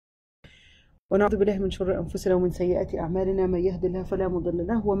ونعوذ بالله من شرور أنفسنا ومن سيئات أعمالنا من يهد الله فلا مضل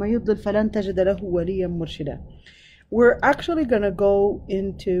له ومن يضلل فلن تجد له وليا مرشدا. We're actually going to go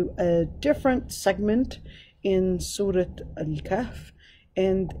into a different segment in Surah al-Kahf,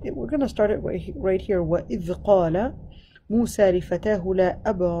 and we're going to start it right here. وَإِذْ قَالَ مُوسَى لِفَتَاهُ لَا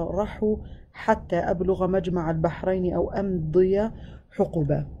أَبْرَحُ حَتَّى أَبْلُغَ مَجْمَعَ الْبَحْرَيْنِ أَوْ أَمْضِيَ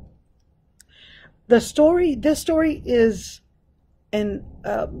حُقُبًا. This story is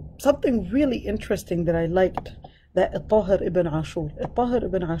something really interesting that I liked, that al-Tahir ibn Ashur. al-Tahir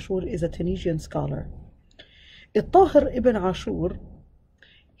ibn Ashur is a Tunisian scholar. al-Tahir ibn Ashur,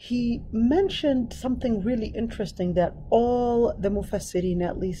 he mentioned something really interesting that all the mufassirin,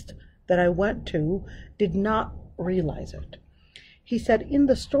 at least that I went to, did not realize it. He said in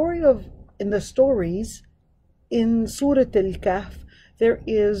the stories in Surah al-Kahf, there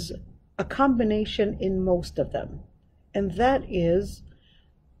is a combination in most of them, and that is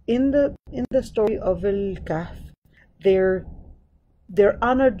in the story of al-Kahf, they're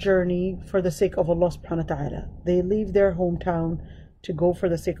on a journey for the sake of Allah subhanahu wa ta'ala. They leave their hometown to go for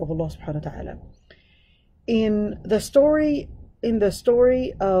the sake of Allah subhanahu wa ta'ala. In the story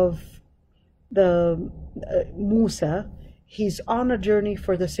of the Musa, he's on a journey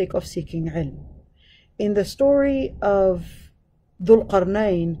for the sake of seeking ilm. In the story of Dhul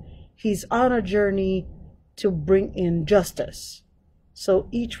Qarnayn, he's on a journey to bring in justice. So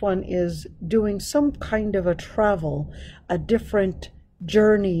each one is doing some kind of a travel, a different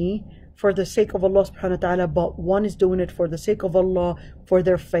journey for the sake of Allah subhanahu wa ta'ala, but one is doing it for the sake of Allah, for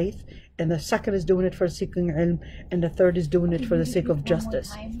their faith, and the second is doing it for seeking ilm, and the third is doing it for the sake of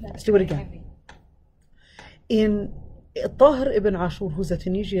justice. Let's do it again. In Tahir ibn Ashur, who's a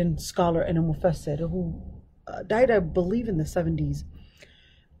Tunisian scholar and a mufassir, who died, I believe, in the 70s,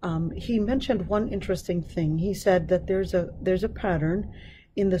 he mentioned one interesting thing. He said that there's a pattern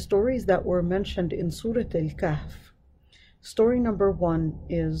in the stories that were mentioned in Surah al-Kahf. Story number 1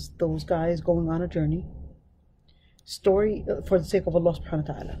 is those guys going on a journey. Story for the sake of Allah subhanahu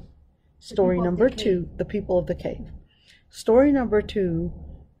wa ta'ala. Story number 2, the people of the cave. Story number 2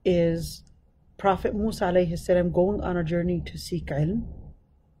 is Prophet Musa alayhi salam going on a journey to seek ilm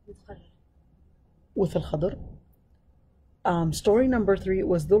with al-Khadr. Story number 3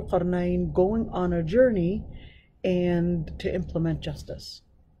 was Dhul Qarnayn going on a journey and to implement justice.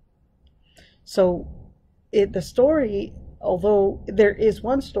 So the story, although there is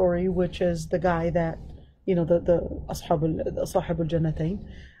one story which is the guy that, you know, the Sahib al-Jannatayn,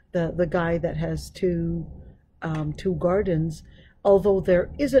 the guy that has two gardens, although there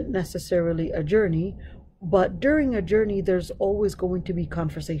isn't necessarily a journey, but during a journey there's always going to be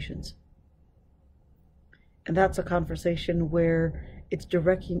conversations. And that's a conversation where it's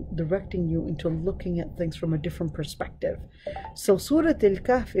directing you into looking at things from a different perspective. So Surah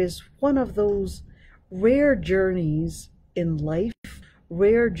al-Kahf is one of those rare journeys in life,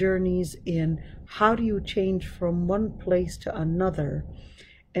 rare journeys in how do you change from one place to another,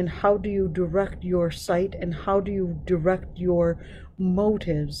 and how do you direct your sight, and how do you direct your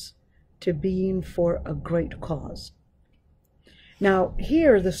motives to being for a great cause. Now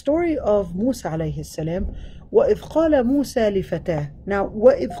here, the story of Musa alayhi salam, وَإِذْ قَالَ مُوسَى لِفَتَاهُ. Now,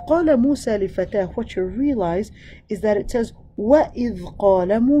 وَإِذْ قَالَ مُوسَى لِفَتَاهُ, what you realize is that it says وَإِذْ قَالَ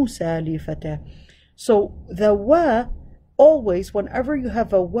مُوسَى لِفَتَاهُ. So the wa, always, whenever you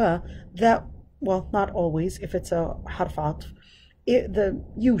have a wa, that, well, not always, if it's a harf atf,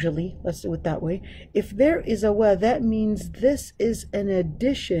 usually, let's do it that way, if there is a wa, that means this is an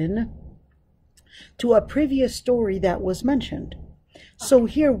addition to a previous story that was mentioned. So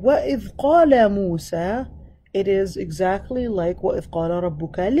here, وَإِذْ قَالَ مُوسَى, it is exactly like وَإِذْ قَالَ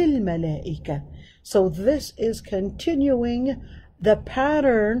رَبُّكَ لِلْمَلَائِكَةِ. So this is continuing the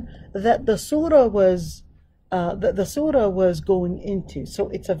pattern that the surah was going into. So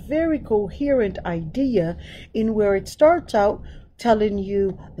it's a very coherent idea in where it starts out telling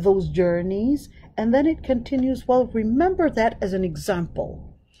you those journeys, and then it continues, well, remember that as an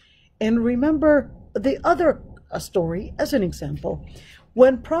example, and remember the other story as an example.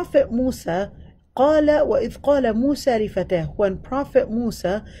 When Prophet Musa وَإِذْ قَالَ مُوسَى لِفَتَاهُ, when Prophet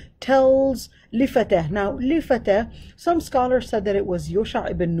Musa tells لِفَتَاهُ. Now لِفَتَاهُ, some scholars said that it was Yusha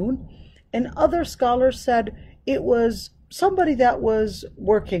ibn Nun, and other scholars said it was somebody that was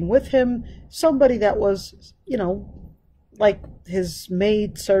working with him, somebody that was, you know, like his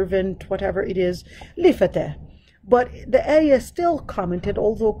maid, servant, whatever it is, لِفَتَاهُ. But the ayah still commented,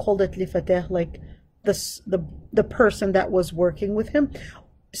 although called it لِفَتَاهُ, like the person that was working with him,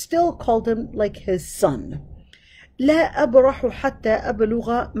 still called him like his son. لا أبرح حتى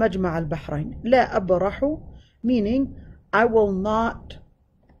أبلغ مجمع البحرين. لا أبرح, meaning I will not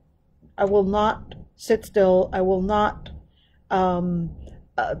I will not sit still. I will not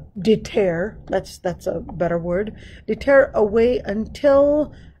deter. That's a better word. Deter away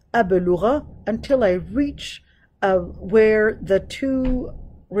until أبلغ, until I reach where the two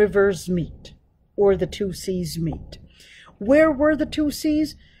rivers meet, or the two seas meet. Where were the two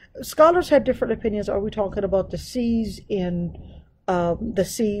seas? Scholars had different opinions. Are we talking about the seas in the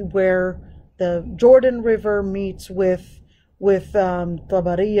sea where the Jordan River meets with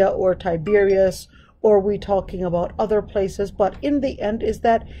Tabariya or Tiberias, or are we talking about other places? But in the end is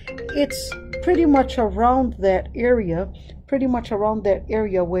that it's pretty much around that area,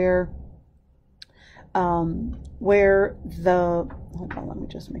 where the, hold on, let me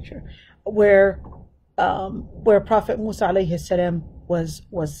just make sure, where Prophet Musa alayhi salam was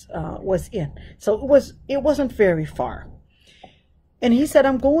in. So it wasn't very far. And he said,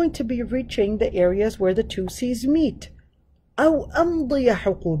 I'm going to be reaching the areas where the two seas meet. أو أمضي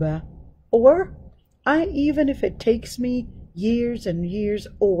حقوبة, or even if it takes me years and years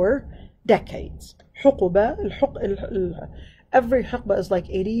or decades. حقوبة, every حقبة is like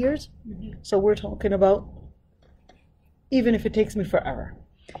 80 years. So we're talking about even if it takes me forever.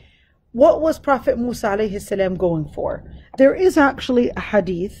 What was Prophet Musa alayhi salam going for? There is actually a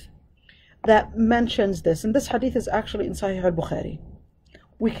hadith that mentions this, and this hadith is actually in Sahih al-Bukhari.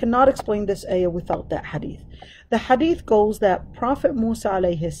 We cannot explain this ayah without that hadith. The hadith goes that Prophet Musa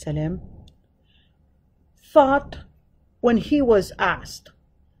alayhi salam thought, when he was asked,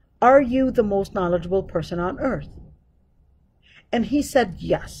 are you the most knowledgeable person on earth? And he said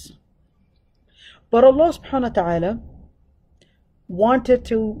yes. But Allah subhanahu wa ta'ala wanted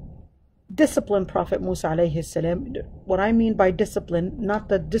to discipline Prophet Musa alayhi salam. What I mean by discipline, not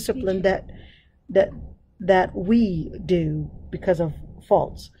the discipline that we do because of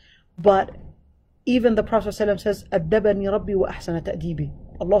faults, but even the Prophet says, "Addabani Rabbi wa ahsana ta'dibi."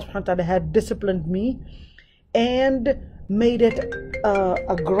 Allah subhanahu wa ta'ala had disciplined me and made it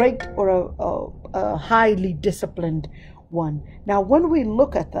a great or a highly disciplined one. Now, when we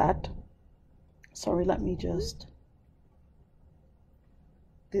look at that, sorry, let me just.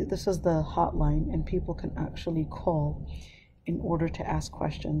 This is the hotline, and people can actually call in order to ask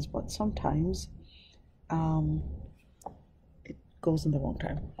questions, but sometimes it goes in the wrong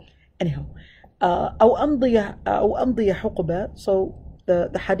time. Anyhow, أو أمضي حقبة. So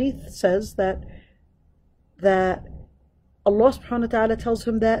the hadith says that Allah subhanahu wa ta'ala tells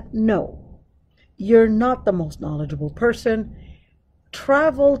him that no, you're not the most knowledgeable person.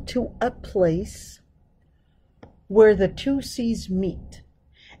 Travel to a place where the two seas meet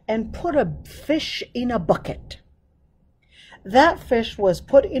and put a fish in a bucket. That fish was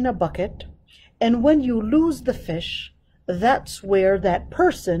put in a bucket, and when you lose the fish, that's where that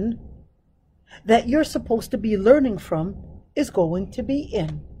person that you're supposed to be learning from is going to be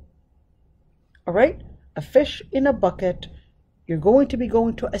in. All right? A fish in a bucket. You're going to be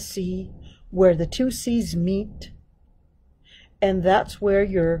going to a sea where the two seas meet, and that's where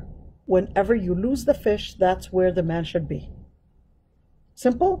whenever you lose the fish, that's where the man should be.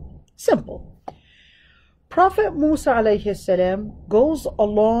 Simple? Simple. Prophet Musa alayhi salam goes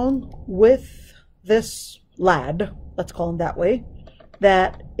along with this lad, let's call him that way,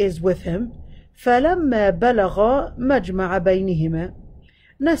 that is with him. فَلَمَّا بَلَغَ مَجْمَعَ بَيْنِهِمَا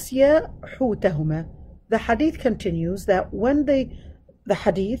نَسْيَ حُوتَهُمَا. The hadith continues that when the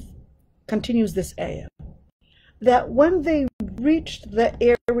hadith continues this ayah, that when they reached the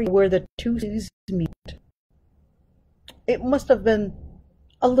area where the two seas meet, it must have been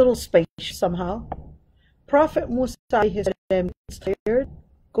a little spacious somehow. Prophet Musa gets tired,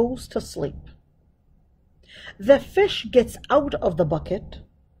 goes to sleep. The fish gets out of the bucket,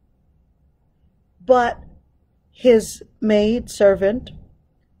 but his maid servant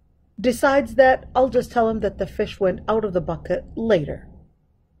decides that I'll just tell him that the fish went out of the bucket later.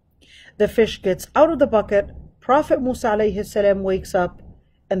 The fish gets out of the bucket. Prophet Musa alayhi salam wakes up,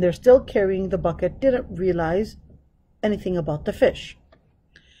 and they're still carrying the bucket, didn't realize anything about the fish.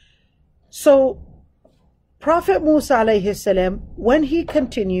 So Prophet Musa alayhi salam, when he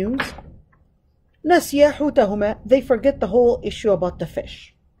continues, نَسْيَ حُوتَهُمَا, they forget the whole issue about the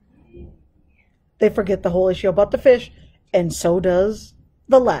fish. They forget the whole issue about the fish, and so does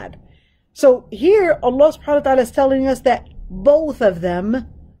the lad. So here Allah subhanahu wa ta'ala is telling us that both of them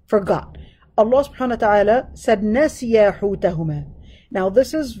forgot. Allah subhanahu wa ta'ala said نَسْيَ حُوتَهُمَا. Now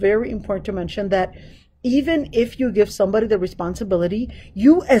this is very important to mention, that even if you give somebody the responsibility,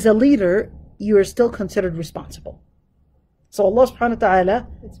 you as a leader, you are still considered responsible. So Allah subhanahu wa ta'ala,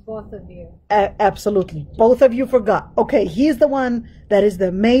 it's both of you. Absolutely. Both of you forgot. Okay, he's the one that is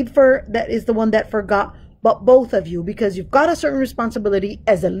the one that forgot. but both of you, because you've got a certain responsibility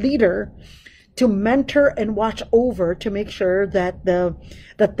as a leader to mentor and watch over to make sure that the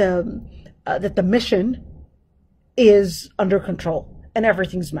mission is under control and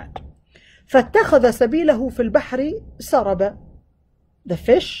everything's met. فاتخذ سبيله في البحر سربا. The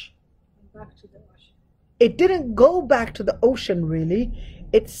fish, back to the ocean. It didn't go back to the ocean really.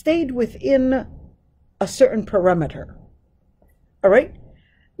 It stayed within a certain perimeter. All right?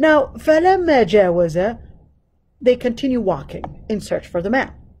 Now, فَلَمَّا جَاوَزَ, they continue walking in search for the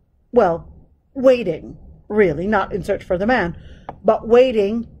man. Well, waiting, really, not in search for the man, but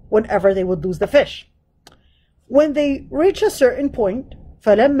waiting whenever they would lose the fish. When they reach a certain point,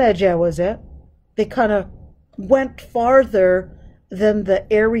 فَلَمَّا جَاوَزَ, they kind of went farther than the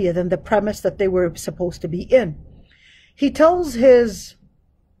area, than the premise that they were supposed to be in. He tells the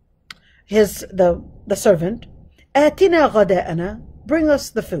servant, آتنا غداءنا, bring us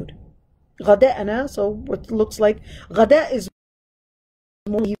the food. غداءنا, so it looks like غداء is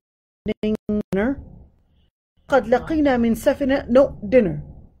evening dinner. قد لقينا من سفرنا, no, dinner.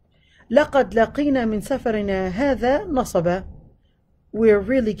 لقد لقينا من سفرنا هذا نصبا. We're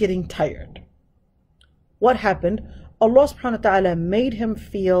really getting tired. What happened? Allah subhanahu wa ta'ala made him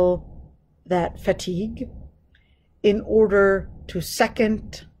feel that fatigue in order to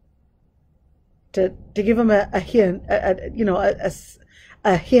give him a hint,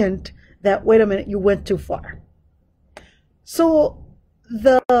 a hint that, wait a minute, you went too far. So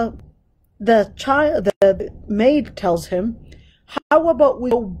the maid tells him, how about we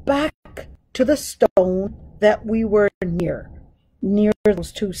go back to the stone that we were near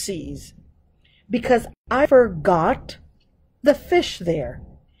those two seas? Because I forgot the fish there.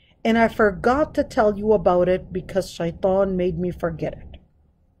 And I forgot to tell you about it because shaitan made me forget it.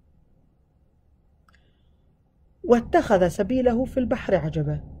 وَاتَّخَذَ سَبِيلَهُ فِي الْبَحْرِ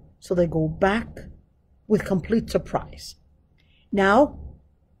عَجَبًا. So they go back with complete surprise. Now,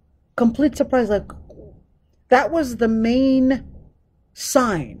 complete surprise, like that was the main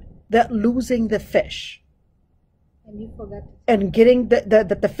sign that losing the fish and getting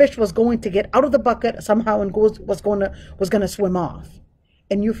that the fish was going to get out of the bucket somehow and was going to swim off,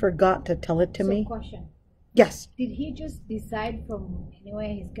 and you forgot to tell it to me. Question. Yes. Did he just decide from anywhere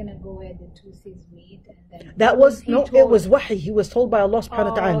he's gonna go where the two seas meet, and then that was no? It was wahi. He was told by Allah subhanahu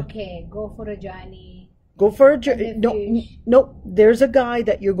wa ta'ala. Okay, go for a journey. Go for a journey. No. There's a guy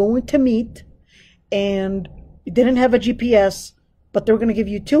that you're going to meet, and you didn't have a GPS, but they're going to give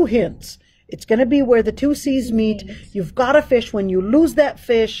you two hints. It's going to be where the two seas meet. You've got a fish. When you lose that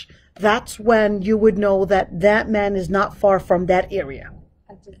fish, that's when you would know that that man is not far from that area.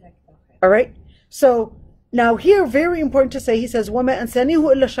 All right? So, now here, very important to say, he says, وَمَا أَنْسَانِهُ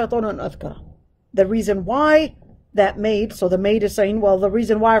إِلَّا الشَّيْطَانُ أَنْ أَذْكَرَ. The reason why that maid, so the maid is saying, well, the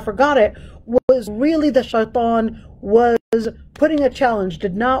reason why I forgot it was really the shaitan was putting a challenge,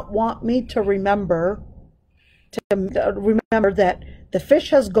 did not want me to remember that the fish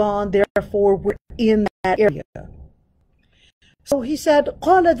has gone, therefore we're in that area. So he said,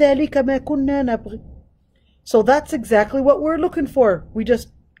 قَالَ ذَلِكَ مَا كُنَّا نَبْغِ. So that's exactly what we're looking for. We just,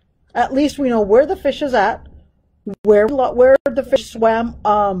 at least we know where the fish is at, where the fish swam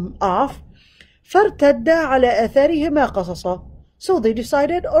off. فَارْتَدَّ عَلَى أَثَارِهِمَا قَصَصًا. So they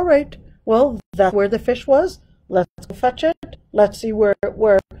decided, all right, well, that's where the fish was. Let's go fetch it. Let's see where it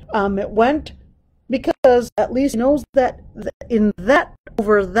went. Because at least he knows that in that,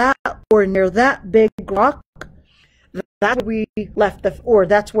 over that, or near that big rock, that's where we left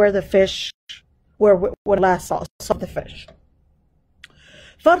that's where the fish, where we last saw the fish.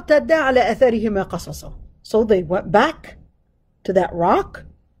 فَارْتَدَّ عَلَى أَثَارِهِمَا قَصَصًا. So they went back to that rock,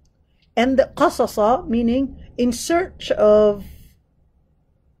 and the qasasa, meaning in search of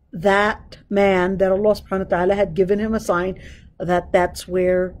that man that Allah subhanahu wa ta'ala had given him a sign that that's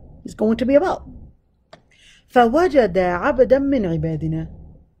where he's going to be about. فَوَجَدَ عَبْدًا مِّنْ عِبَادِنَا.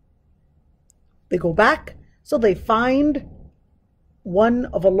 They go back, so they find one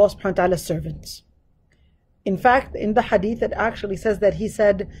of Allah subhanahu wa ta'ala's servants. In fact, in the hadith, it actually says that he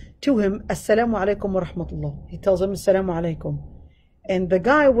said to him, Assalamu alaikum wa rahmatullah. He tells him, Assalamu alaikum. And the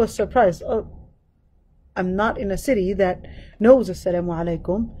guy was surprised. Oh, I'm not in a city that knows Assalamu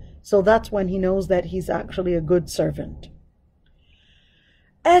alaikum. So that's when he knows that he's actually a good servant.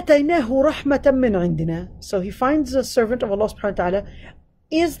 آتَيْنَاهُ رَحْمَةً مِّنْ عِنْدِنَا. So he finds a servant of Allah subhanahu wa ta'ala.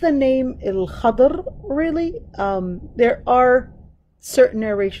 Is the name al-Khadr really? There are certain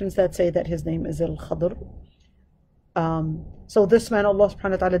narrations that say that his name is al-Khadr. So this man, Allah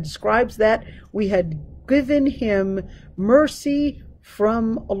subhanahu wa ta'ala describes that we had given him mercy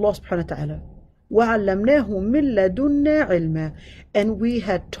from Allah subhanahu wa ta'ala. وعلمناه من لدنا علما, and we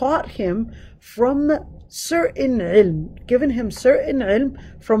had taught him from certain ilm, given him certain ilm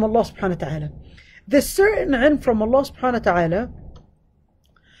from Allah subhanahu wa ta'ala. This certain ilm from Allah subhanahu wa ta'ala,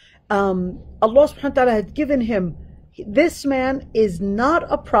 Allah subhanahu wa ta'ala had given him. This man is not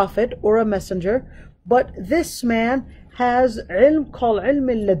a prophet or a messenger, but this man has ilm called ilm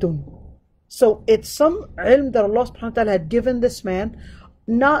al-ladun. So it's some ilm that Allah subhanahu wa ta'ala had given this man.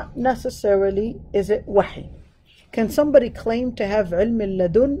 Not necessarily is it wahi. Can somebody claim to have ilm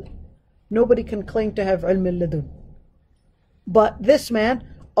al-ladun? Nobody can claim to have ilm al-ladun. But this man,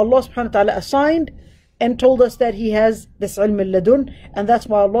 Allah subhanahu wa ta'ala assigned and told us that he has this ilm al-ladun, and that's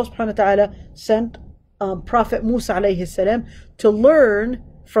why Allah subhanahu wa ta'ala sent Prophet Musa alayhi salam to learn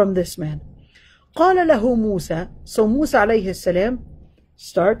from this man. قال له موسى, so Musa alayhi salam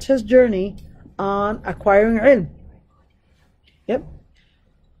starts his journey on acquiring ilm. Yep.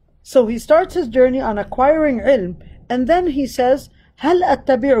 So he starts his journey on acquiring ilm, and then he says, هل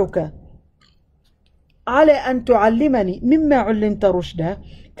أتبعك على أن تعلمني مما علمت رشدا?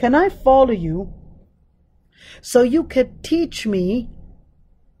 Can I follow you so you could teach me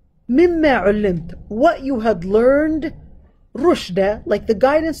مما علمت, what you had learned, رشدا, like the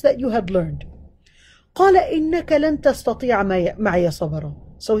guidance that you had learned. قال إنك لن تستطيع معي صبرا.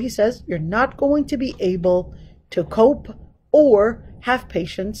 So he says, you're not going to be able to cope or have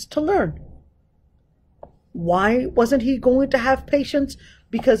patience to learn. Why wasn't he going to have patience?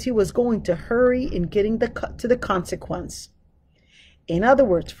 Because he was going to hurry in getting to the consequence. In other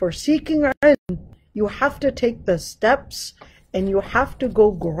words, for seeking ilm, you have to take the steps and you have to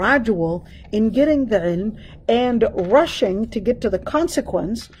go gradual in getting the ilm, and rushing to get to the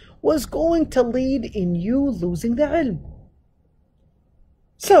consequence was going to lead in you losing the ilm.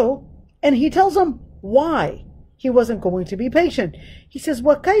 So, and he tells them why he wasn't going to be patient. He says,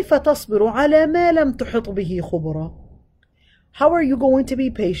 وَكَيْفَ تَصْبِرُ عَلَى مَا لَمْ تُحِطْ بِهِ خُبْرًا? How are you going to be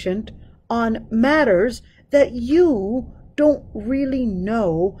patient on matters that you don't really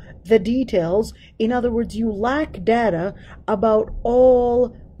know the details? In other words, you lack data about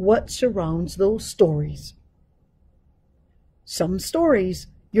all what surrounds those stories. Some stories,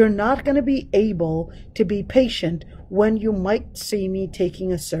 you're not going to be able to be patient when you might see me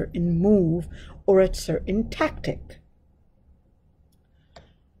taking a certain move or a certain tactic.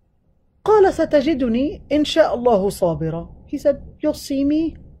 قال ستجدني إن شاء الله صابرا. He said, you'll see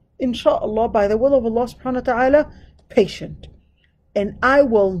me, inshallah, by the will of Allah subhanahu wa ta'ala, patient. And I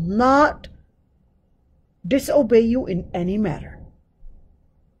will not disobey you in any matter.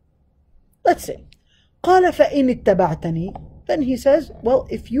 Let's see. قال فإن اتبعتني. Then he says, well,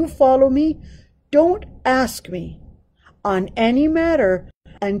 if you follow me, don't ask me on any matter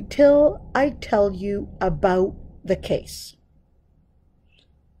until I tell you about the case.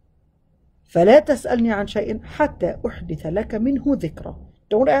 فلا تسألني عن شيء حتى أحدث لك منه ذكرى.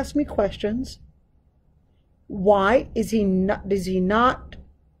 Don't ask me questions. Why is he not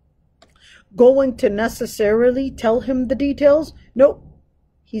going to necessarily tell him the details? No,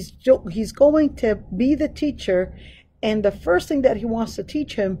 he's going to be the teacher, and the first thing that he wants to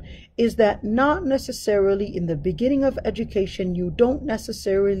teach him is that not necessarily in the beginning of education you don't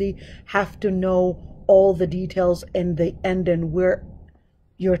necessarily have to know all the details and the end and where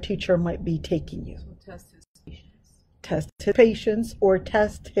your teacher might be taking you. So test his patience. Test his patience, or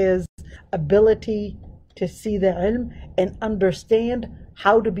test his ability to see the ilm and understand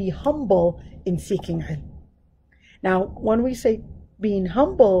how to be humble in seeking ilm. Now, when we say being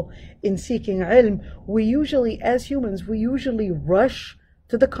humble in seeking ilm, we usually, as humans, we usually rush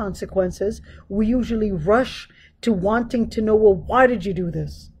to the consequences. We usually rush to wanting to know, well, why did you do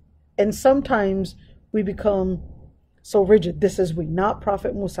this? And sometimes we become so rigid. This is we, not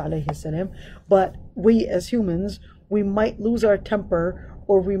Prophet Musa alayhi salam, but we as humans, we might lose our temper,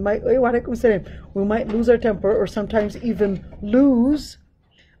 or we might lose our temper, or sometimes even lose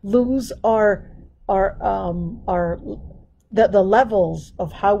the levels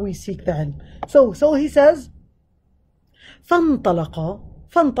of how we seek the ilm. So he says,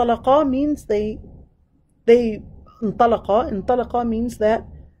 فانطلقا means انطلقا means that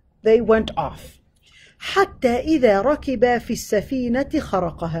they went off. حتى إذا ركبا في السفينة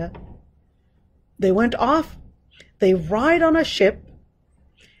خرقها. They went off, they ride on a ship,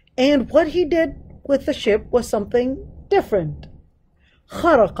 and what he did with the ship was something different.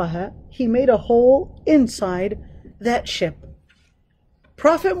 خرقها, he made a hole inside that ship.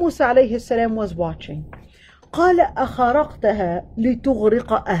 Prophet Musa alayhi salam was watching. قال أخرقتها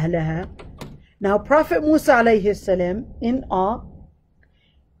لتغرق أهلها. Now Prophet Musa alayhi salam, in awe,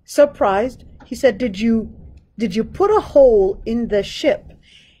 surprised, he said, did you put a hole in the ship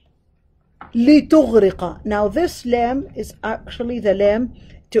لِتُغْرِقَ. Now this lam is actually the lam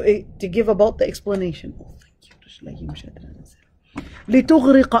to give about the explanation. Oh, thank you.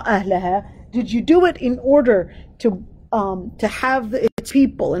 لِتُغْرِقَ أَهْلَهَا. Did you do it in order to have its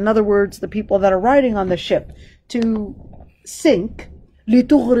people, in other words, the people that are riding on the ship, to sink?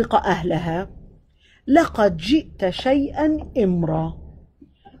 لِتُغْرِقَ أَهْلَهَا. لَقَدْ جِئْتَ شَيْئًا إِمْرًا.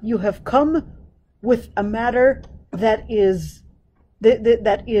 You have come with a matter that is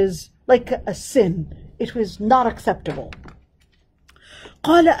like a sin. It was not acceptable.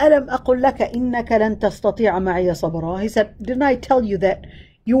 قال ألم أقل لك إنك لن تستطيع معي صبرا. He said, didn't I tell you that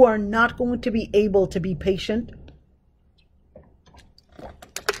you are not going to be able to be patient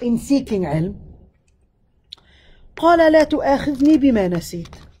in seeking ilm? قال لا تؤاخذني بما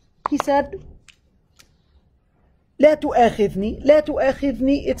نسيت. He said, لا تؤاخذني. لا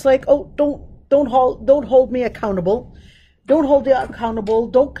تؤاخذني. It's like, oh, don't hold me accountable. Don't hold me accountable.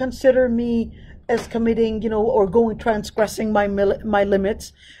 Don't consider me as committing, or transgressing my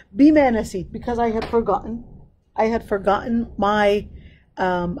limits. بما نسيت, because I had forgotten. I had forgotten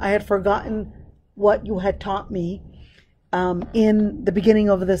what you had taught me in the beginning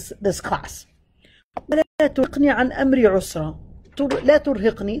of this class. لا ترهقني عن أمري عسرا. لا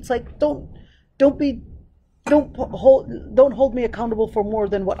ترهقني. It's like don't hold me accountable for more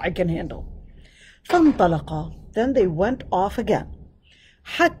than what I can handle. فانطلقا. Then they went off again.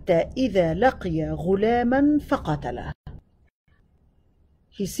 حتى إذا لقي غلاما فقتله.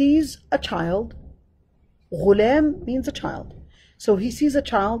 He sees a child. غلام means a child. So he sees a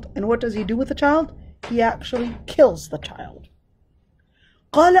child, and what does he do with the child? He actually kills the child.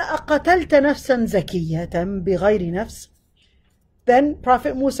 قال أقتلت نفسا زكية بغير نفس. Then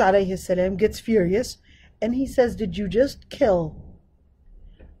Prophet Musa عليه السلام gets furious, and he says, did you just kill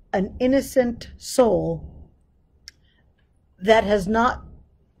an innocent soul that has not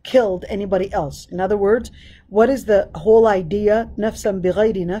killed anybody else? In other words, what is the whole idea? نفسا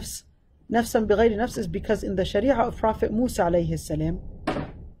بغير نفس. نفسا بغير نفس is because in the Sharia of Prophet Musa عليه السلام,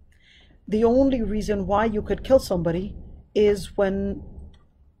 the only reason why you could kill somebody is when,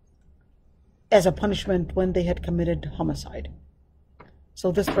 as a punishment, when they had committed homicide.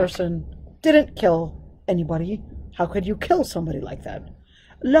 So this person didn't kill anybody. How could you kill somebody like that?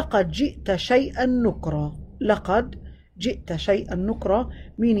 لقد جئت شيئا نكرا. لقد جئت شيئا نكرا,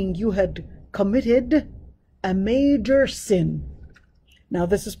 meaning you had committed a major sin. Now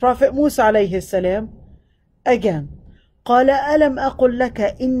this is Prophet Musa عليه السلام again. قال ألم أقل لك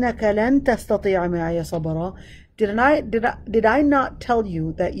إنك لن تستطيع معي صبرا. Did I not tell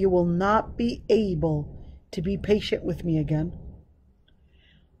you that you will not be able to be patient with me again?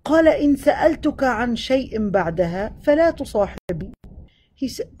 قال إن سألتك عن شيء بعدها فلا تصاحبني.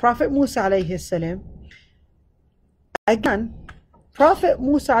 Prophet Musa عليه السلام, again, Prophet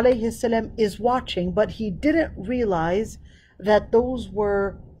Musa عليه السلام is watching, but he didn't realize that those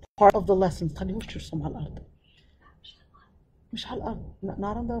were part of the lessons. Not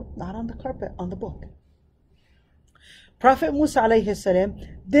on the carpet, on the book. Prophet Musa عليه السلام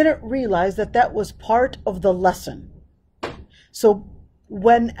didn't realize that was part of the lesson. So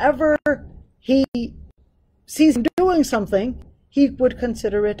whenever he sees him doing something, he would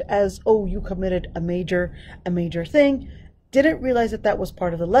consider it as, oh, you committed a major thing. Didn't realize that was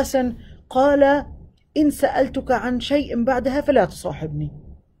part of the lesson. قال إن سألتك عن شيء بعدها فلا تصاحبني.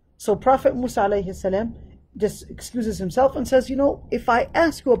 So Prophet Musa عليه السلام just excuses himself and says, if I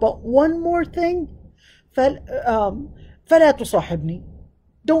ask you about one more thing, فلا تصاحبني.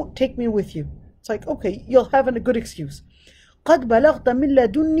 Don't take me with you. It's like, okay, you'll have a good excuse. قد بلغت من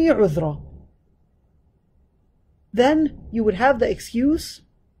لدني عذرا. Then you would have the excuse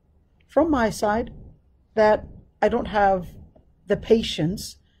from my side that I don't have the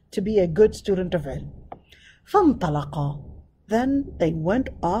patience to be a good student of ilm. فانطلقا. Then they went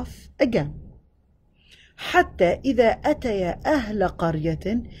off again. حتى إذا أتيا أهل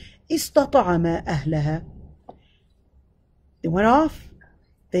قرية استطعما أهلها. They went off.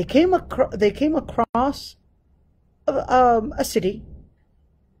 They came across a city,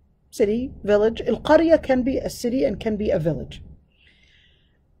 village. القرية can be a city and can be a village.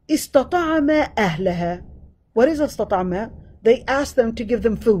 استطعما أهلها. What is استطعما? They asked them to give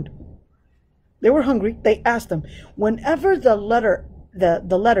them food. They were hungry. They asked them. Whenever the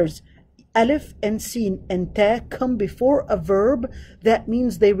letters alif and sin and ta come before a verb, that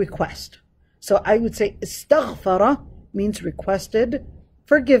means they request. So I would say استغفر means requested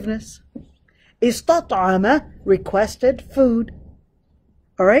forgiveness. استطعم requested food.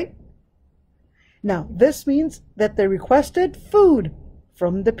 All right? Now, this means that they requested food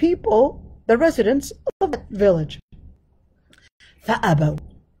from the people, the residents of that village. فأبوا.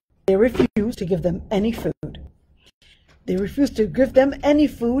 They refused to give them any food. They refused to give them any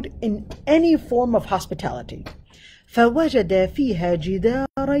food in any form of hospitality. فوجد فيها جدارا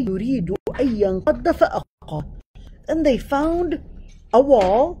يريد أن ينقض فأقام. And they found a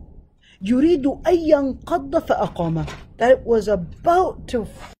wall يريد أن ينقض فأقام, that was about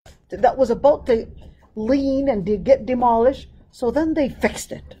to lean and get demolished. So then they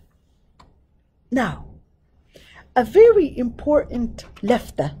fixed it. Now, a very important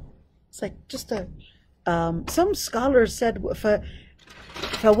lefta. It's like just a some scholars said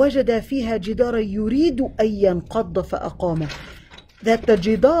فوجد فيها جدارا يريد أن ينقض فأقام, that the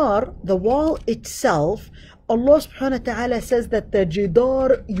jidar, the wall itself, Allah subhanahu wa ta'ala says that the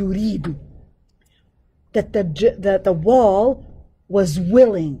jidar yuridu, that the wall was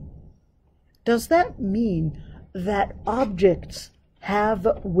willing. Does that mean that objects have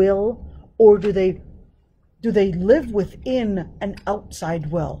will, or do they live within an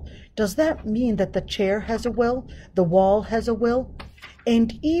outside will? Does that mean that the chair has a will, the wall has a will?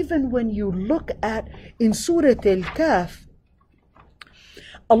 And even when you look at in Surah al-Kahf,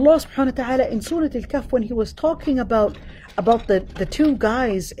 Allah subhanahu wa ta'ala in Surah al-Kahf, when he was talking about the two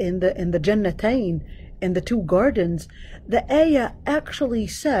guys in the Jannatain, in the two gardens, the ayah actually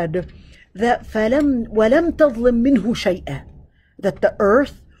said that وَلَمْ تَظْلِمْ مِنْهُ شَيْئًا, that the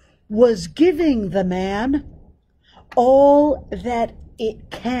earth was giving the man all that it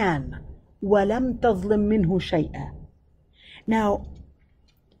can. وَلَمْ تَظْلِمْ مِنْهُ شَيْئًا. Now,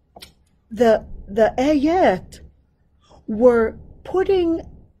 the ayat were putting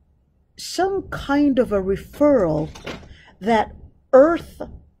some kind of a referral that earth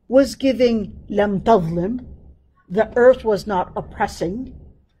was giving lam tazlim, the earth was not oppressing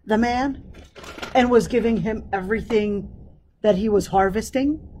the man and was giving him everything that he was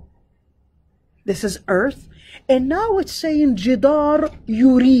harvesting. This is earth. And now it's saying jidar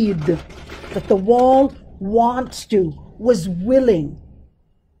yurid, that the wall wants to, was willing.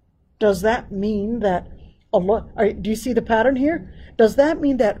 Does that mean that Allah, do you see the pattern here? Does that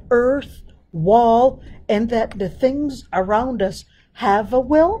mean that earth, wall, and that the things around us have a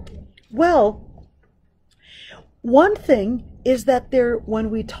will? Well, one thing is that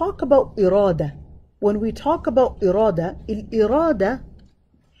when we talk about irada, al-irada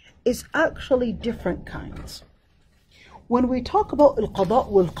is actually different kinds. When we talk about al-qada'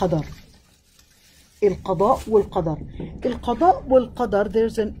 wal-qadar, القضاء والقدر,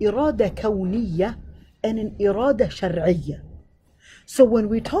 there's an irada kawniyya and an irada shar'iyya. So when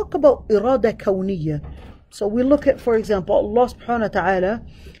we talk about irada kawniyya, so we look at, for example, Allah subhanahu wa ta'ala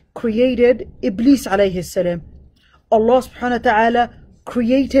created Iblis alayhi salam. Allah subhanahu wa ta'ala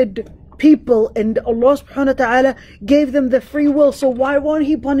created people, and Allah subhanahu wa ta'ala gave them the free will. So why won't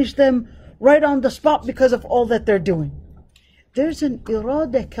he punish them right on the spot because of all that they're doing? There's an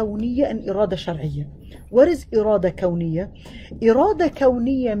irada kawniyya and irada shar'iyya. What is irada kawniyya? Irada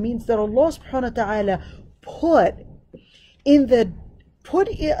kawniyya means that Allah subhanahu wa ta'ala put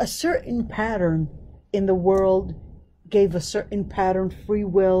a certain pattern in the world, gave a certain pattern, free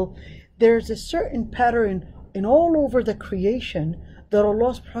will. There's a certain pattern in all over the creation that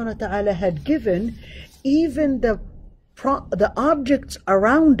Allah subhanahu wa ta'ala had given. Even the objects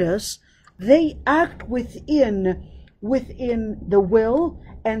around us, they act within the will,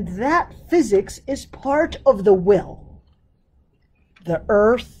 and that physics is part of the will. The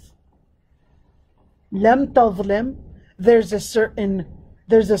earth, lam tazlim, there's a certain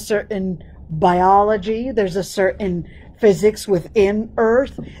biology, there's a certain physics within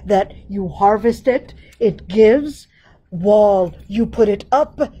earth that you harvest it, it gives. Wall, you put it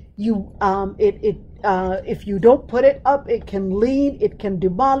up, if you don't put it up, it can lean, it can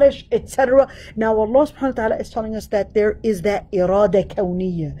demolish, etc. Now Allah subhanahu wa ta'ala is telling us that there is that irada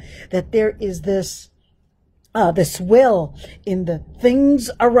kawniyya, that there is this will in the things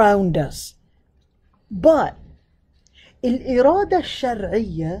around us. But al-irada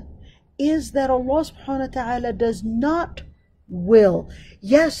shar'iyya is that Allah subhanahu wa ta'ala does not will.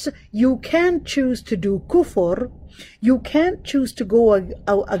 Yes, you can choose to do kufr, you can choose to go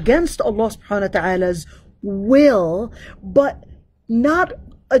against Allah subhanahu wa ta'ala's will, but not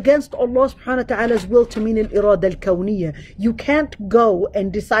against Allah subhanahu wa ta'ala's will to mean al-irada al-kawniyya. You can't go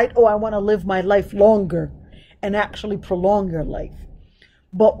and decide, oh, I want to live my life longer, and actually prolong your life.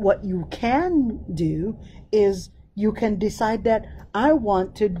 But what you can do is you can decide that I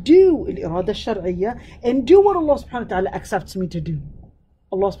want to do al-irada al-shar'iyya and do what Allah subhanahu wa ta'ala accepts me to do.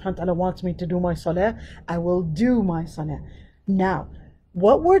 Allah subhanahu wa ta'ala wants me to do my salah, I will do my salah. Now,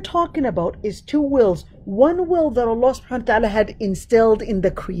 what we're talking about is two wills. One will that Allah subhanahu wa ta'ala had instilled in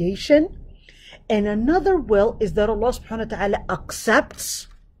the creation, and another will is that Allah subhanahu wa ta'ala accepts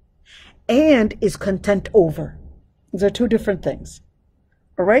and is content over. These are two different things.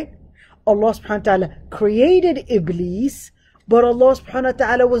 All right? Allah subhanahu wa ta'ala created Iblis, but Allah subhanahu wa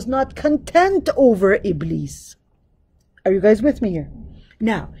ta'ala was not content over Iblis. Are you guys with me here?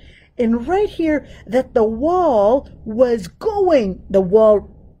 Now, and right here that the wall was going, the wall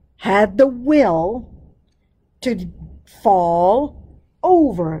had the will to fall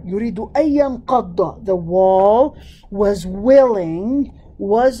over. يريد أن ينقض. The wall was willing,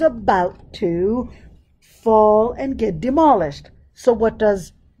 was about to fall and get demolished. So what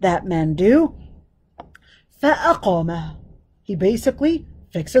does that man do? فأقامه. He basically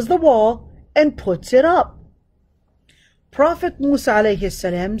fixes the wall and puts it up. Prophet Musa عليه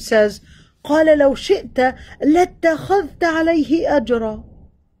السلام says, قال لو شئت لاتخذت عليه أجرا.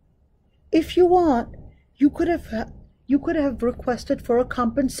 If you want, you could have requested for a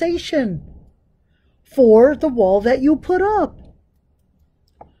compensation for the wall that you put up.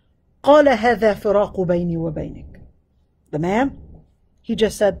 قال هذا فراق بيني وبينك. The man, he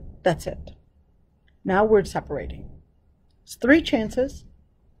just said, that's it. Now we're separating. It's 3 chances.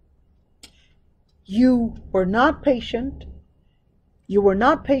 You were not patient. You were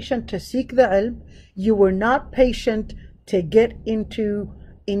not patient to seek the ilm. You were not patient to get into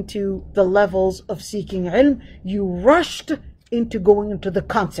the levels of seeking ilm. You rushed into going into the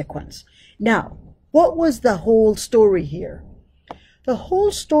consequence. Now, what was the whole story here? The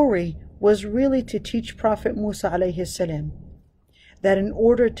whole story was really to teach Prophet Musa alayhi salam that in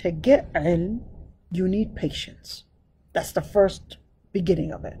order to get ilm, you need patience. That's the first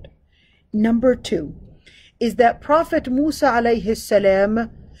beginning of it. Number 2 is that Prophet Musa alayhi salam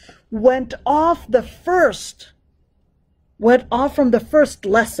went off from the first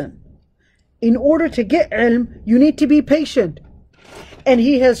lesson. In order to get ilm, you need to be patient. And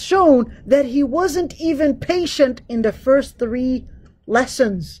he has shown that he wasn't even patient in the first 3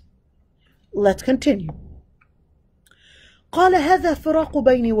 lessons. Let's continue. قال هذا فراق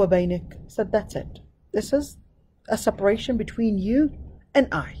بيني وبينك. Said, that's it. This is a separation between you and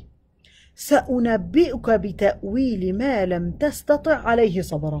I. سأنبئك بتأويل ما لم تستطع عليه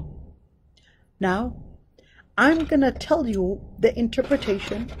صبرا. Now, I'm going to tell you the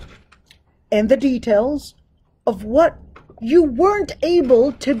interpretation and the details of what you weren't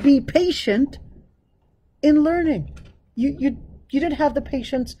able to be patient in learning. You didn't have the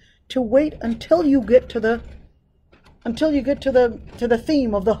patience to wait until you get to the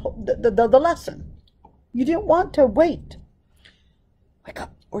theme of the lesson. You didn't want to wait. Wake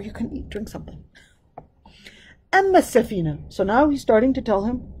up, or you can drink something. أما السفينة. So now he's starting to tell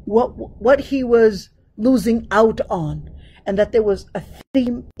him what he was losing out on, and that there was a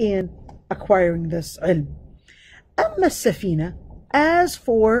theme in acquiring this ilm. أما السفينة. As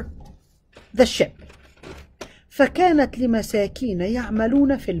for the ship. فكانت لمساكين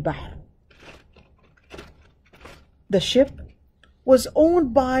يعملون في البحر. The ship was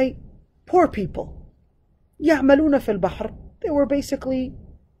owned by poor people. يعملون في البحر. They were basically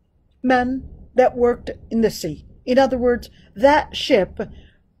men that worked in the sea. In other words, that ship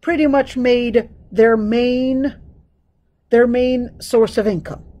pretty much made their main source of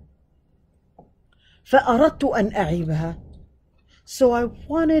income. فأردت أن أعيبها. So I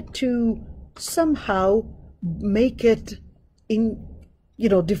wanted to somehow make it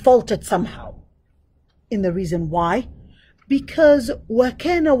default it somehow. In the reason why? Because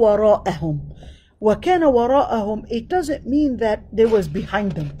وَكَانَ وَرَاءَهُمْ. وَكَانَ وَرَاءَهُمْ, it doesn't mean that there was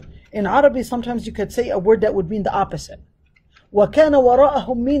behind them. In Arabic, sometimes you could say a word that would mean the opposite. وَكَانَ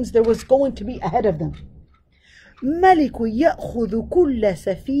وَرَاءَهُمْ means there was going to be ahead of them. مَلِكُ يَأْخُذُ كُلَّ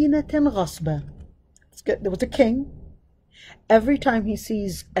سَفِينَةٍ غَصْبًا. There was a king. Every time he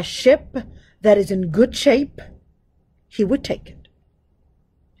sees a ship that is in good shape, he would take it.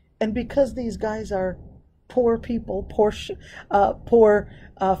 And because these guys are poor people, poor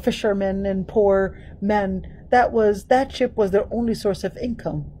fishermen and poor men, that ship was their only source of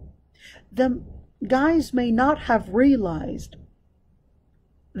income. The guys may not have realized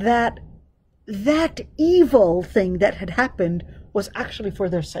that evil thing that had happened was actually for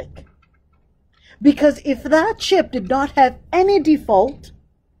their sake. Because if that ship did not have any default,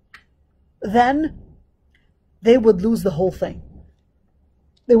 then they would lose the whole thing.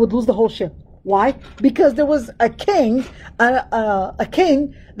 They would lose the whole ship. Why? Because there was a king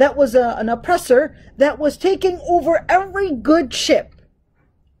that was an oppressor that was taking over every good ship.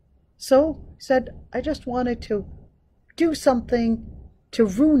 So he said, I just wanted to do something to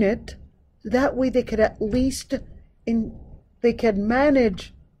ruin it. That way they could at least they could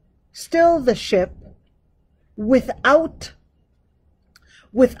manage still the ship without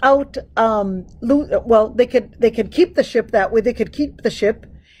they could keep the ship that way. They could keep the ship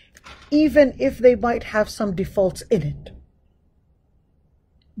even if they might have some defaults in it.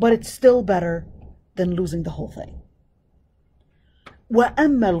 But it's still better than losing the whole thing. وَأَمَّا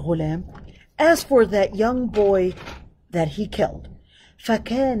الْغُلَامِ, as for that young boy that he killed,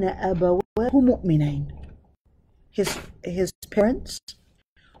 فَكَانَ أَبَوَاهُ مُؤْمِنَيْنِ, his parents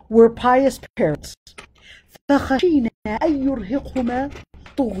were pious parents. فَخَشِينَا أَن يُرْهِقْهُمَا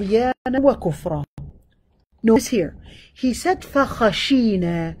طُغْيَانًا وَكُفْرًا. Notice here, he said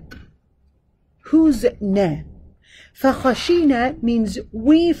فَخَشِينَا. Who's na? فَخَشِينَا means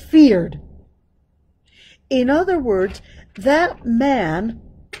we feared. In other words, that man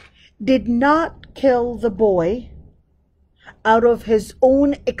did not kill the boy out of his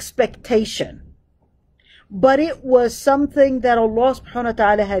own expectation, but it was something that Allah subhanahu wa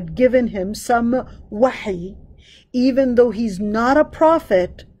ta'ala had given him, some wahi, even though he's not a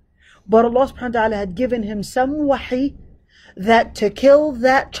prophet, but Allah subhanahu wa ta'ala had given him some wahi that to kill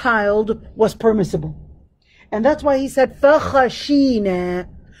that child was permissible. And that's why he said فَخَشِينَا.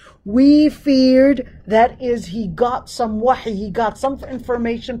 We feared, that is, he got some wahi, he got some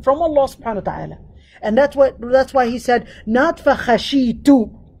information from Allah subhanahu wa ta'ala. And that's why he said not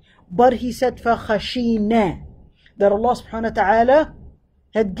فَخَشِيتُ, but he said فَخَشِينَا, that Allah subhanahu wa ta'ala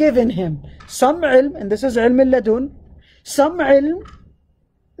had given him some ilm, and this is ilm al-ladun, some ilm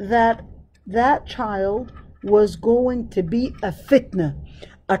that that child was going to be a fitna,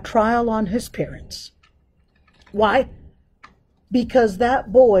 a trial on his parents. Why? Because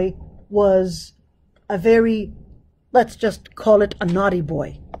that boy was a very, let's just call it a naughty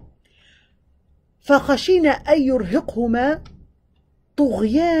boy. فَخَشِينَا أَن يُرْهِقْهُمَا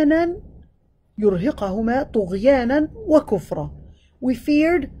طُغْيَانًا وَكُفْرًا. We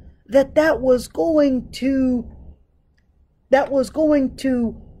feared that was going to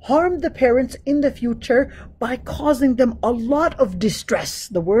harm the parents in the future by causing them a lot of distress.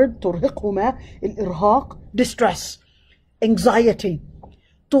 The word تُرْهِقْهُمَا, الإرهاق, distress, anxiety.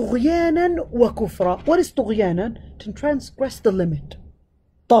 طُغْيَانًا وَكُفْرًا. What is طُغْيَانًا? To transgress the limit.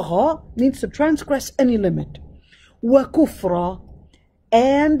 طغى means to transgress any limit. وَكُفْرًا,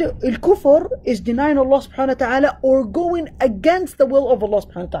 and al-kufr is denying Allah subhanahu wa ta'ala or going against the will of Allah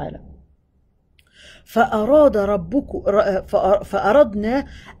subhanahu wa ta'ala. فأردنا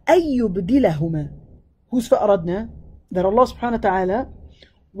أن يبدلهما. Who's فأردنا? That Allah subhanahu wa ta'ala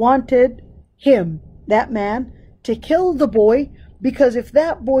wanted him, that man, to kill the boy, because if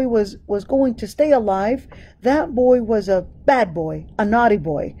that boy was going to stay alive, that boy was a bad boy, a naughty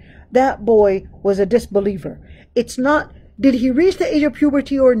boy. That boy was a disbeliever. It's not, did he reach the age of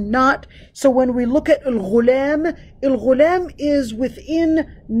puberty or not? So when we look at al-ghulam is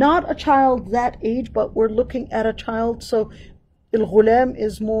within not a child that age, but we're looking at a child. So al-ghulam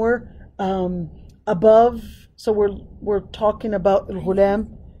is more above. So we're talking about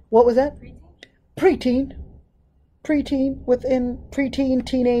al-ghulam. What was that? Preteen, within preteen,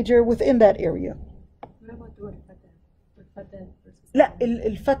 teenager, within that area. What about the word fata? لا,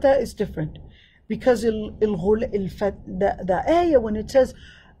 الفتى is different, because the ayah, when it says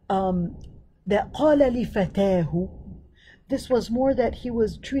that قال لفتاه, this was more that he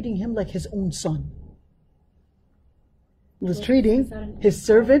was treating him like his own son. He was treating his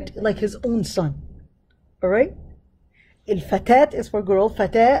servant like his own son. All right? الفتاة is for girl.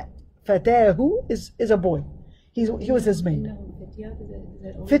 فتاه is a boy. He was his maid.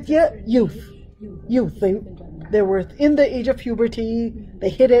 Fitya, youth. They were in the age of puberty. They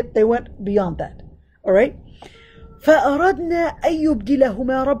hit it. They went beyond that. All right. فَأَرَدْنَا أَن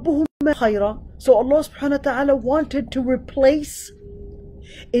يُبْدِلَهُمَا رَبُّهُمَا خَيْرًا. So Allah subhanahu wa ta'ala wanted to replace,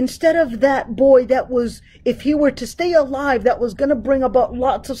 instead of that boy that was, if he were to stay alive, that was going to bring about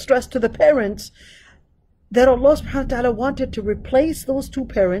lots of stress to the parents, that Allah subhanahu wa ta'ala wanted to replace those two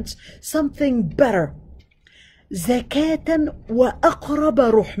parents something better. زَكَاةً وَأَقْرَبَ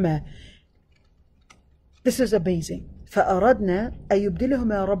رُحْمًا. This is amazing. فَأَرَدْنَا أَن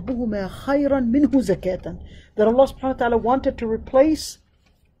يُبْدِلَهُمَا رَبُّهُمَا خَيْرًا مِنْهُ زَكَاةً. That Allah subhanahu wa ta'ala wanted to replace,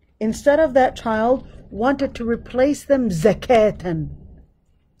 instead of that child, wanted to replace them zakatan.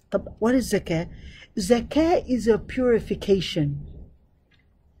 What is zakah? Zakah is a purification.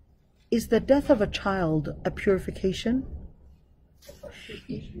 Is the death of a child a purification?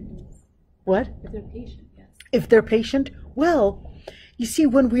 What? If they're patient, yes. If they're patient? Well, you see,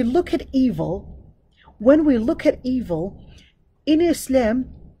 when we look at evil in Islam,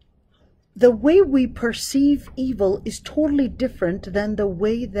 the way we perceive evil is totally different than the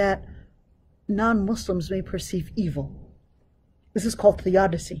way that non-Muslims may perceive evil. This is called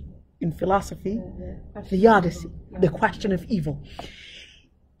theodicy in philosophy. Theodicy, the question of evil.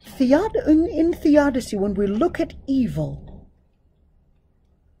 In theodicy, when we look at evil,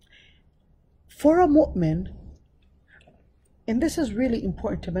 For a mu'min, and this is really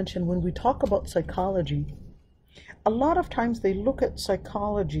important to mention when we talk about psychology, a lot of times they look at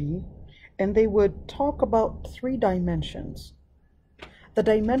psychology and they would talk about 3 dimensions. The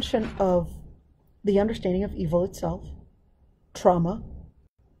dimension of the understanding of evil itself, trauma,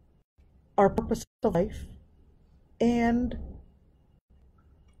 our purpose of life, and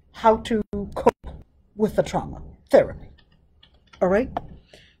how to cope with the trauma, therapy. All right?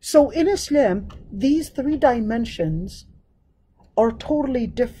 So in Islam, these 3 dimensions are totally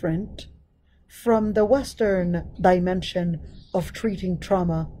different from the Western dimension of treating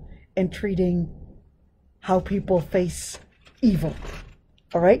trauma and treating how people face evil.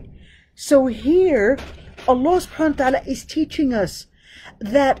 All right? So here, Allah subhanahu wa ta'ala is teaching us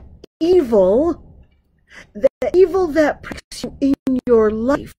that evil that protects you in your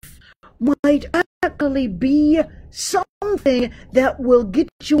life might actually be something that will get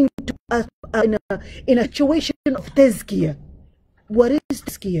you into in a situation of tazkiyah. What is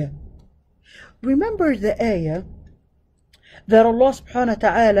tazkiyah? Remember the ayah that Allah subhanahu wa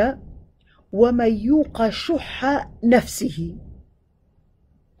ta'ala وَمَن يُوقَ شُحَّ نَفْسِهِ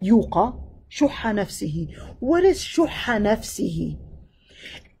يُوقَ شُحَّ نَفْسِهِ. What is شُحَّ نَفْسِهِ?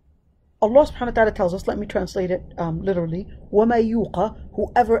 Allah subhanahu wa ta'ala tells us, let me translate it literally, وَمَن يُوقَ,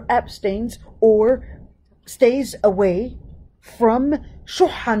 whoever abstains or stays away from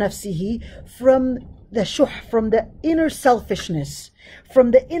شُحَّ نَفْسِهِ, from the shuh, from the inner selfishness, from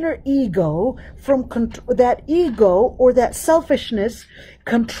the inner ego, from that ego or that selfishness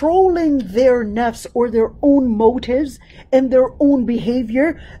controlling their nafs or their own motives and their own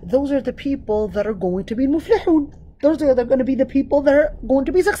behavior. Those are the people that are going to be muflihun. Those are going to be the people that are going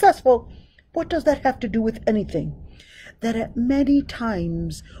to be successful. What does that have to do with anything? That at many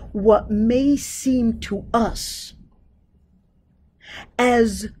times what may seem to us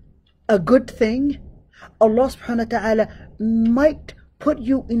as a good thing, Allah subhanahu wa ta'ala might put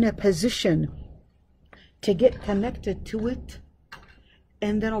you in a position to get connected to it,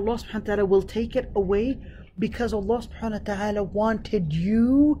 and then Allah subhanahu wa ta'ala will take it away because Allah subhanahu wa ta'ala wanted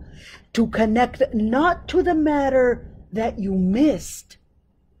you to connect not to the matter that you missed,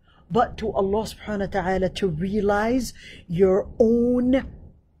 but to Allah subhanahu wa ta'ala, to realize your own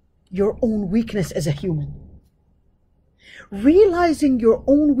weakness as a human. Realizing your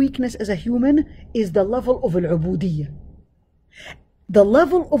own weakness as a human is the level of al-ubudiyyah. The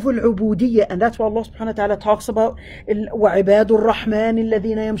level of al-ubudiyyah, and that's why Allah subhanahu wa ta'ala talks about وَعِبَادُ الرَّحْمَنِ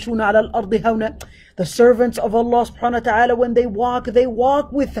الَّذِينَ يَمْشُونَ عَلَى الْأَرْضِ هَوْنًا. The servants of Allah subhanahu wa ta'ala, when they walk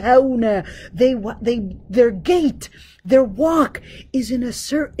with hawna. Their gait, their walk is in a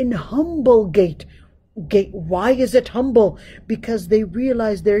certain humble gait. Why is it humble? Because they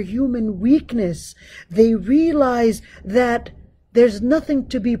realize their human weakness. They realize that there's nothing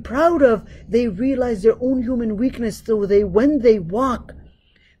to be proud of. They realize their own human weakness, so when they walk,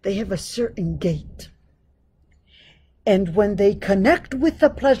 they have a certain gait. And when they connect with the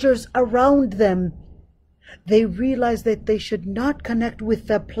pleasures around them, they realize that they should not connect with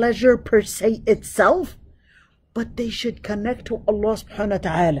the pleasure per se itself, but they should connect to Allah subhanahu wa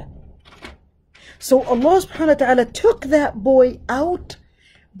ta'ala. So Allah subhanahu wa ta'ala took that boy out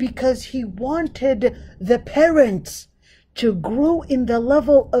because He wanted the parents to grow in the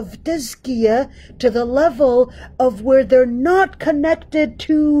level of tazkiyah, to the level of where they're not connected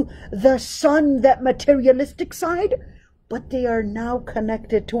to the sun, that materialistic side, but they are now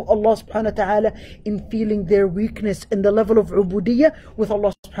connected to Allah subhanahu wa ta'ala in feeling their weakness in the level of ubudiyyah with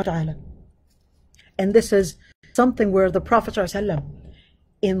Allah subhanahu wa ta'ala. And this is something where the Prophet ﷺ,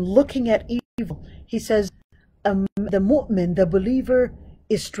 in looking at evil, he says, the mu'min, the believer,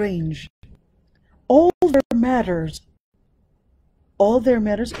 is strange. All their matters,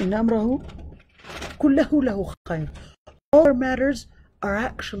 إِنَّ أَمْرَهُ كُلَّهُ لَهُ خَيْرٌ. All their matters are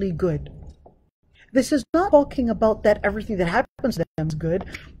actually good. This is not talking about that everything that happens to them is good,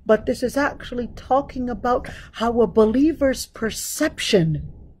 but this is actually talking about how a believer's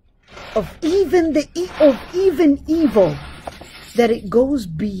perception of even evil, that it goes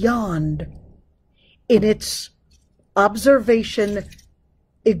beyond in its observation,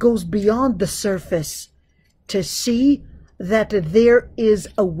 it goes beyond the surface to see that there is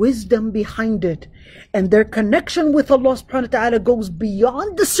a wisdom behind it, and their connection with Allah subhanahu wa ta'ala goes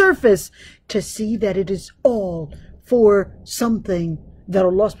beyond the surface to see that it is all for something that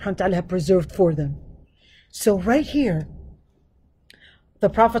Allah subhanahu wa ta'ala has preserved for them. So right here, the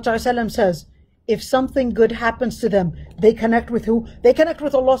Prophet ﷺ says, if something good happens to them, they connect with who? They connect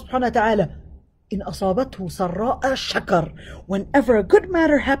with Allah subhanahu wa ta'ala. In asabathu sarra'a shakar. Whenever a good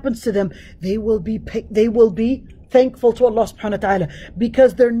matter happens to them, they will be thankful to Allah subhanahu wa ta'ala,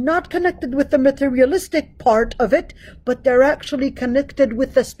 because they're not connected with the materialistic part of it, but they're actually connected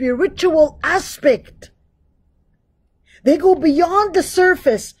with the spiritual aspect. They go beyond the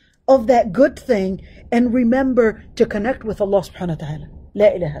surface of that good thing and remember to connect with Allah subhanahu wa ta'ala. La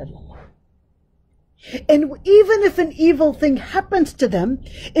ilaha illallah. And even if an evil thing happens to them,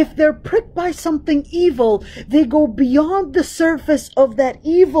 if they're pricked by something evil, they go beyond the surface of that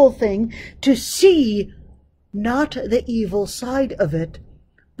evil thing to see not the evil side of it,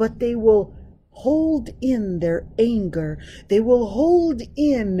 but they will hold in their anger. They will hold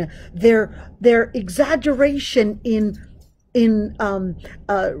in their exaggeration in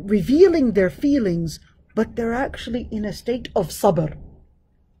revealing their feelings, but they're actually in a state of sabr.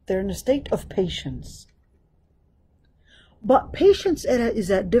 They're in a state of patience. But patience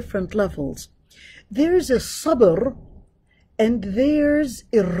is at different levels. There's a sabr and there's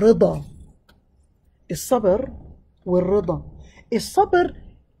a rida. الصبر والرضا. الصبر,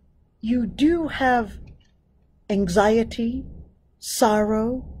 you do have anxiety,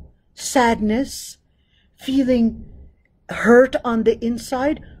 sorrow, sadness, feeling hurt on the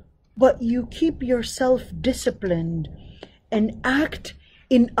inside, but you keep yourself disciplined and act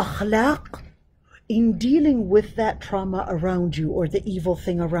in akhlaq, in dealing with that trauma around you or the evil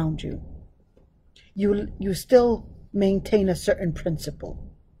thing around you. You still maintain a certain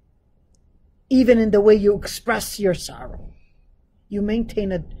principle. Even in the way you express your sorrow, you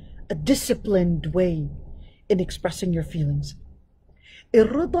maintain a disciplined way in expressing your feelings.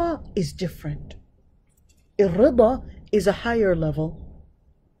 Al-Rida is different. Al-Rida is a higher level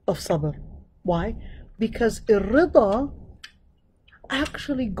of sabr. Why? Because Al-Rida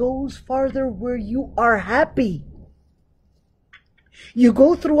actually goes farther where you are happy. You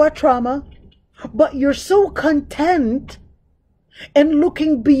go through a trauma, but you're so content and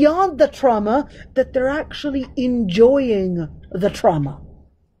looking beyond the trauma that they're actually enjoying the trauma.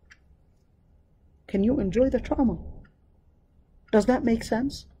 Can you enjoy the trauma? Does that make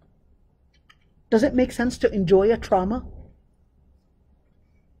sense? Does it make sense to enjoy a trauma?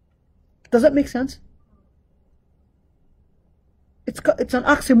 Does that make sense? It's an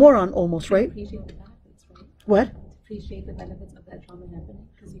oxymoron almost, right? Appreciate the benefits, right? What? Appreciate the benefits of that trauma happening,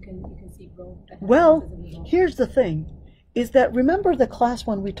 because you can see growth. Well, here's the thing. Is that, remember the class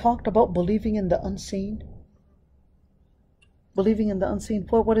when we talked about believing in the unseen? Believing in the unseen.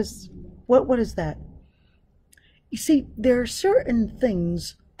 What is that? You see, there are certain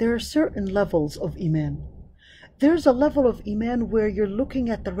things, there are certain levels of Iman. There's a level of Iman where you're looking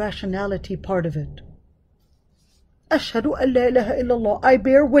at the rationality part of it. Ashhadu an la ilaha illallah. I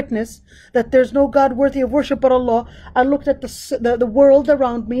bear witness that there's no God worthy of worship but Allah. I looked at the world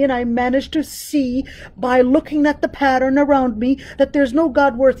around me and I managed to see by looking at the pattern around me that there's no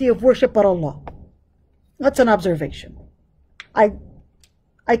God worthy of worship but Allah. That's an observation. I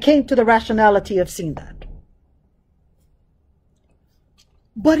came to the rationality of seeing that.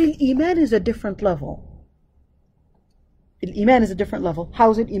 But Iman is a different level. Iman is a different level. How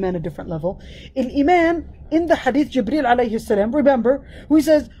is it Iman a different level? Iman, in the hadith, Jibreel alayhi salam, remember, who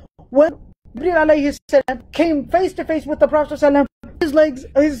says, when Jibreel alayhi salam came face to face with the Prophet sallam, his legs,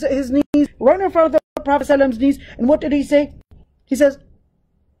 his knees, right in front of the Prophet sallam's knees, and what did he say? He says,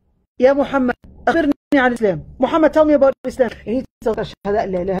 Ya Muhammad, akhbirni an Islam. Muhammad, tell me about Islam. And he says, Ashhadu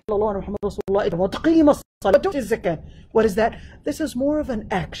an la ilaha illallah wa Muhammad Rasulullah wa tuqim as-salat wa tu'ti az-zakat. What is that? This is more of an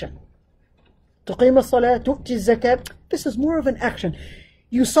action. تقيم الصلاة تؤتي الزكاة. This is more of an action.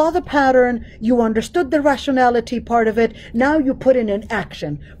 You saw the pattern, you understood the rationality part of it, now you put in an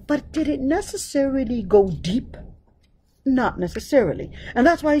action. But did it necessarily go deep? Not necessarily. And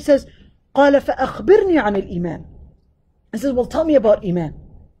that's why he says, قال فأخبرني عن الإيمان. He says, well, tell me about Iman.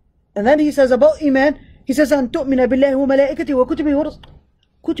 And then he says about Iman, he says, أن تؤمن بالله وملائكته وكتبه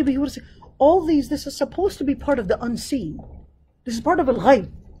ورسله. All these, this is supposed to be part of the unseen. This is part of al-ghayb.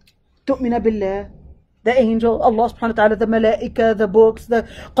 تؤمن بالله, the angel, Allah subhanahu wa ta'ala, the malaika, the books, the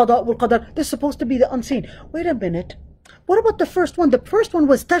qada wal qadar. This is supposed to be the unseen. Wait a minute. What about the first one? The first one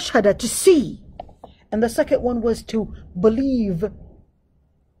was tashhada, to see. And the second one was to believe,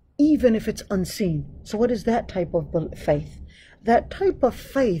 even if it's unseen. So what is that type of faith? That type of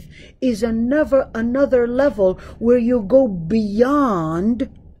faith is another level where you go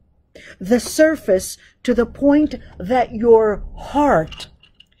beyond the surface to the point that your heart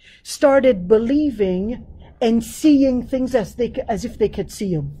started believing and seeing things as if they could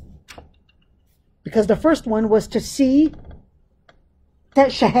see them. Because the first one was to see, that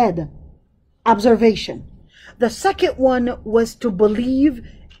shahada, observation. The second one was to believe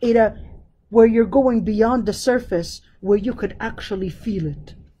where you're going beyond the surface, where you could actually feel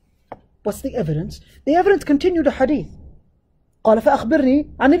it. What's the evidence? The evidence continued the hadith. قال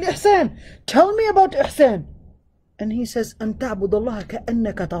فأخبرني عن الإحسان. Tell me about ihsan. And he says, أن تعبد الله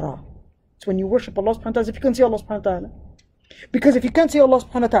كأنك تراه. It's when you worship Allah subhanahu wa ta'ala, if you can see Allah subhanahu wa ta'ala. Because if you can't see Allah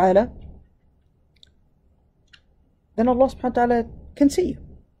subhanahu wa ta'ala, then Allah subhanahu wa ta'ala can see you.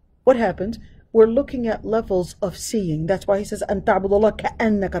 What happens? We're looking at levels of seeing. That's why he says, أن تعبد الله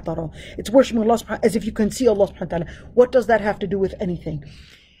كأنك تراه. It's worshiping Allah subhanahu wa ta'ala as if you can see Allah subhanahu wa ta'ala. What does that have to do with anything?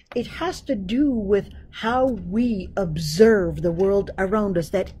 It has to do with how we observe the world around us.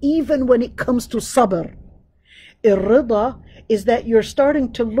 That even when it comes to sabr, irrida is that you're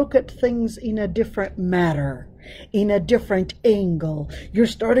starting to look at things in a different manner, in a different angle. You're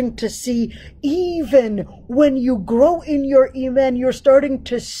starting to see, even when you grow in your iman, you're starting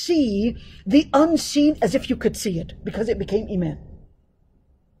to see the unseen as if you could see it, because it became iman.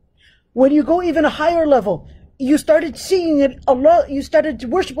 When you go even a higher level, you started seeing it, Allah, you started to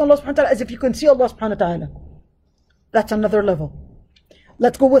worship Allah subhanahu wa ta'ala as if you can see Allah subhanahu wa ta'ala. That's another level.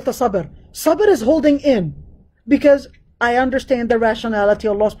 Let's go with the sabr. Sabr is holding in, because I understand the rationality.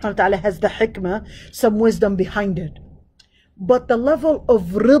 Allah subhanahu wa ta'ala has the hikmah, some wisdom behind it. But the level of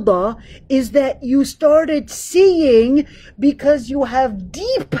rida is that you started seeing, because you have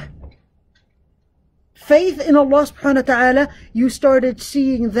deep faith in Allah subhanahu wa ta'ala, you started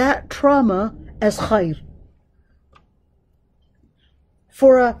seeing that trauma as khair.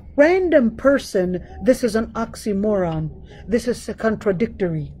 For a random person, this is an oxymoron. This is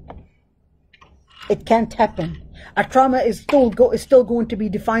contradictory. It can't happen. A trauma is still going to be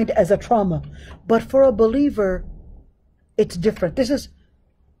defined as a trauma. But for a believer, it's different. This is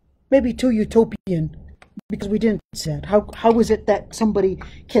maybe too utopian, because we didn't say it. How is it that somebody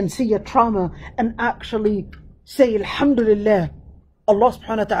can see a trauma and actually say, Alhamdulillah, Allah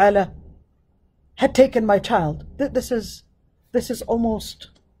subhanahu wa ta'ala had taken my child? This is almost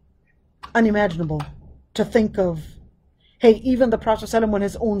unimaginable to think of. Hey, even the Prophet ﷺ, when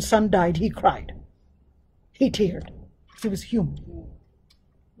his own son died, he cried. He teared. He was human.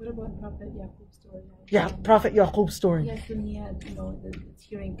 What about Prophet Yaqub's story? Yeah, Prophet Yaqub's story. Yes, when he had, the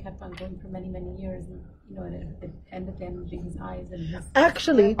tearing kept on going for many, many years, and and it ended damaging his eyes and his.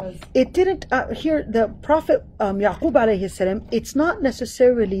 Actually, it didn't. Here, the Prophet Yaqub alayhi salam, it's not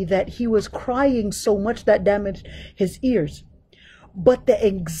necessarily that he was crying so much that damaged his ears, but the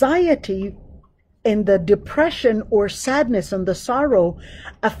anxiety and the depression or sadness and the sorrow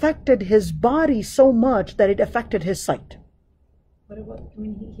affected his body so much that it affected his sight. What about,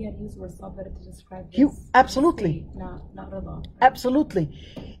 he had used word sabr to describe this. Absolutely. Not rida. Right? Absolutely.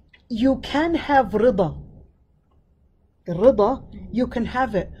 You can have rida. Rida, you can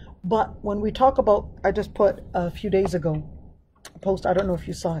have it. But when we talk about, I just put a few days ago a post, I don't know if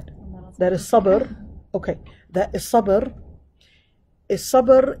you saw it. That is sabr. Okay. That is sabr.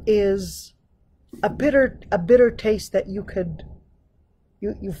 Sabr is a bitter taste that you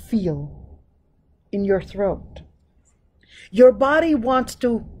feel in your throat. Your body wants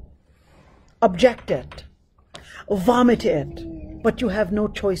to object it, vomit it, but you have no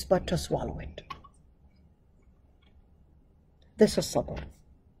choice but to swallow it. This is sabr.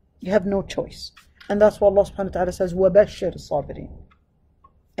 You have no choice. And that's why Allah subhanahu wa ta'ala says, وَبَشِّرْ الصَّابِرِينَ,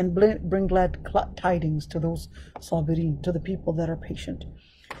 and bring glad tidings to those sabirin, to the people that are patient.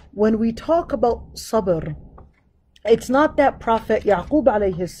 When we talk about sabr, it's not that Prophet Yaqub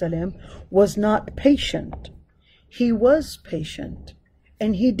alayhi salam was not patient. He was patient.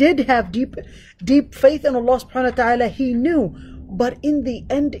 And he did have deep faith in Allah subhanahu wa ta'ala. He knew. But in the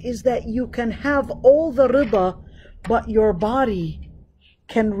end is that you can have all the rida, but your body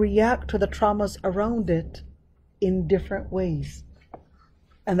can react to the traumas around it in different ways.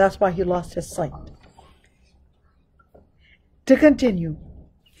 And that's why he lost his sight. To continue.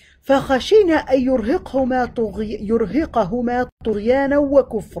 فَخَشِينَ أَن يُرْهِقَهُمَا طُغْيَانًا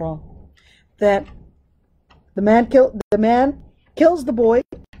وَكُفْرًا. That the man kills the boy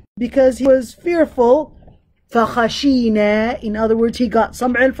because he was fearful. فَخَشِينَا, in other words, he got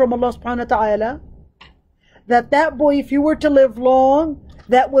some ilm from Allah subhanahu wa ta'ala, that boy, if you were to live long,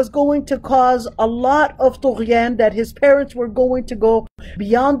 that was going to cause a lot of tughyan, that his parents were going to go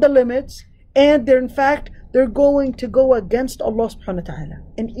beyond the limits, and they're going to go against Allah subhanahu wa ta'ala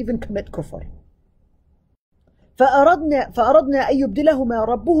and even commit kufr. فَأَرَدْنَا أَن يُبْدِلَهُمَا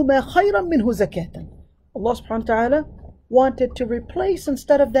رَبُّهُمَا خَيْرًا مِنْهُ زَكَاةً. Allah subhanahu wa ta'ala wanted to replace,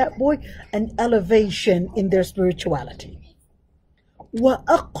 instead of that boy, an elevation in their spirituality.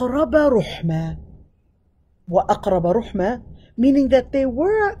 وَأَقْرَبَ رُحْمًا. وَأَقْرَبَ رُحْمًا, meaning that they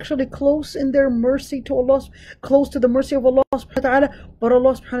were actually close in their mercy to Allah, close to the mercy of Allah subhanahu wa ta'ala, but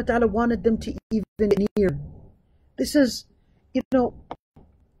Allah subhanahu wa ta'ala wanted them to even near. This is,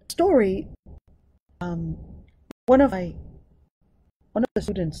 story, um, one of the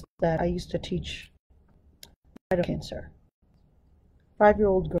students that I used to teach died of cancer,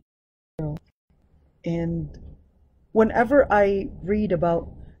 5-year-old girl, and whenever I read about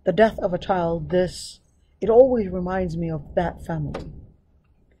the death of a child, it always reminds me of that family.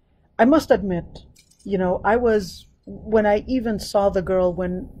 I must admit, when I even saw the girl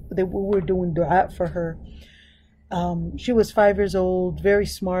when we were doing dua for her, she was 5 years old, very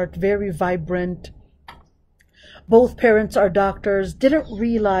smart, very vibrant. Both parents are doctors. Didn't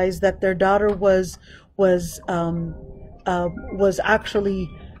realize that their daughter was actually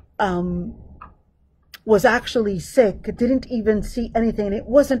sick. Didn't even see anything. And it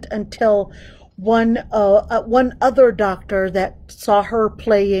wasn't until one other doctor that saw her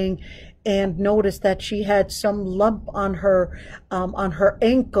playing and noticed that she had some lump on her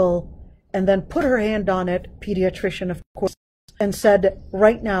ankle, and then put her hand on it, pediatrician of course, and said,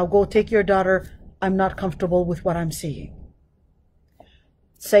 right now, go take your daughter. I'm not comfortable with what I'm seeing.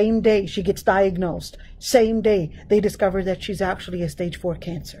 Same day she gets diagnosed. Same day they discover that she's actually a stage 4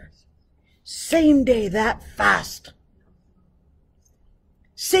 cancer. Same day, that fast.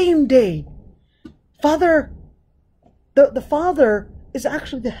 Same day. The father is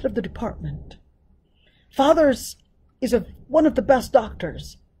actually the head of the department. Father is one of the best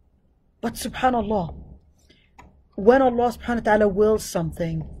doctors. But subhanAllah, when Allah subhanahu wa ta'ala wills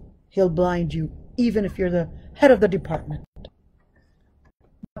something, He'll blind you, even if you're the head of the department.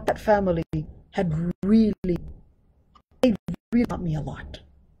 That family had really taught me a lot.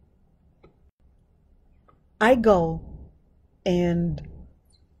 I go and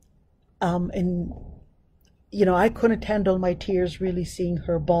I couldn't handle my tears really seeing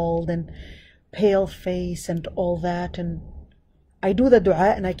her bald and pale face and all that, and I do the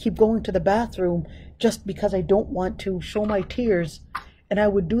dua and I keep going to the bathroom just because I don't want to show my tears, and I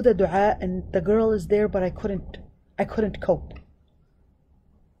would do the dua and the girl is there, but I couldn't cope.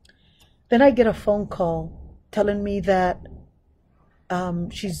 Then I get a phone call telling me that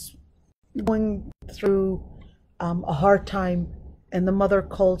she's going through a hard time, and the mother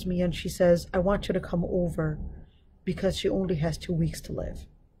calls me and she says, I want you to come over because she only has 2 weeks to live.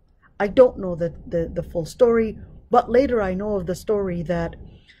 I don't know the full story, but later I know of the story that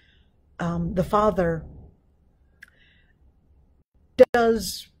the father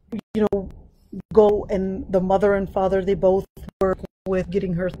does, go, and the mother and father, they both work with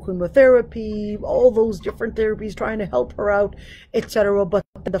getting her chemotherapy, all those different therapies, trying to help her out, etc. But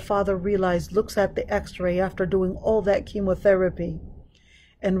the father looks at the x-ray after doing all that chemotherapy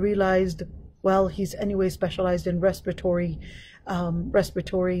and realized, well, he's anyway specialized in respiratory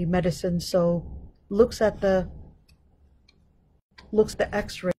medicine, so looks at the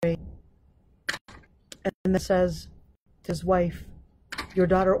x-ray and then says to his wife, your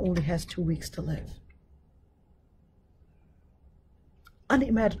daughter only has 2 weeks to live.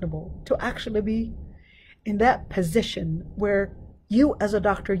 Unimaginable to actually be in that position where you as a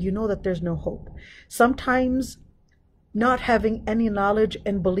doctor, you know that there's no hope. Sometimes not having any knowledge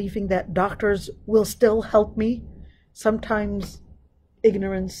and believing that doctors will still help me, sometimes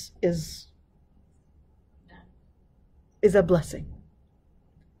ignorance is a blessing.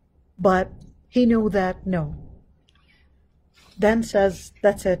 But he knew that no. Then says,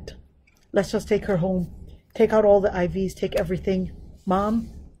 that's it. Let's just take her home. Take out all the IVs, take everything. Mom,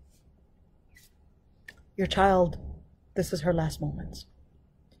 your child, this is her last moments.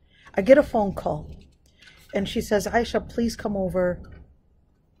 I get a phone call and she says, Aysha, please come over.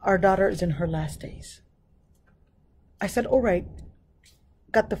 Our daughter is in her last days. I said, all right.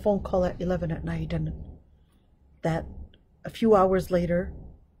 Got the phone call at 11 at night, and that a few hours later,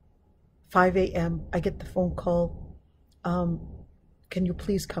 5 a.m., I get the phone call, can you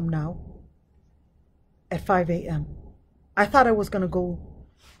please come now? At 5 a.m. I thought I was going to go,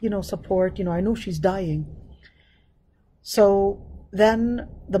 support, I know she's dying. So then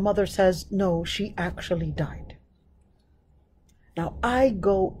the mother says, no, she actually died. Now I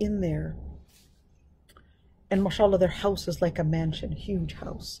go in there, and mashallah, their house is like a mansion, huge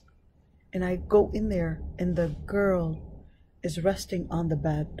house. And I go in there, and the girl is resting on the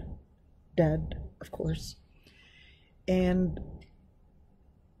bed, dead, of course. And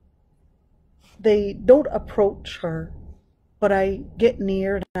they don't approach her, but I get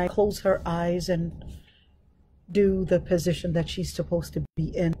near and I close her eyes and do the position that she's supposed to be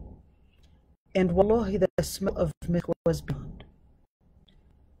in. And wallahi, the smell of milk was beyond.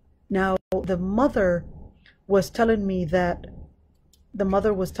 Now, the mother was telling me that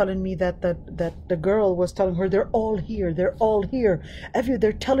the girl was telling her, they're all here. They're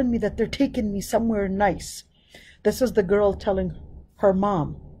telling me that they're taking me somewhere nice. This is the girl telling her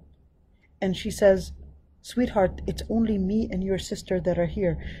mom, And she says, sweetheart, it's only me and your sister that are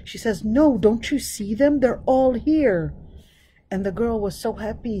here. She says, no, don't you see them? They're all here. And the girl was so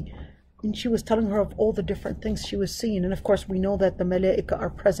happy. And she was telling her of all the different things she was seeing. And of course, we know that the malaika are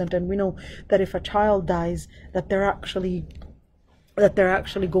present. And we know that if a child dies, that they're actually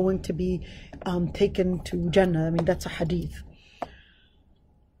going to be taken to Jannah. I mean, that's a hadith.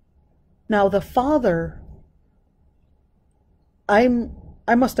 Now, the father, I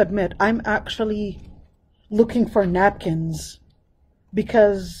must admit, I'm actually looking for napkins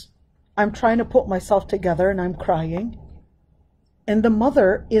because I'm trying to put myself together and I'm crying. And the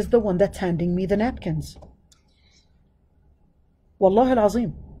mother is the one that's handing me the napkins. Wallahi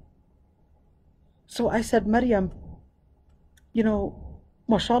al-azim. So I said, Maryam, you know,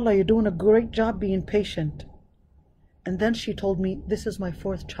 mashallah, you're doing a great job being patient. And then she told me, this is my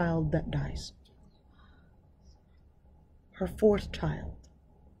 4th child that dies. Her 4th child.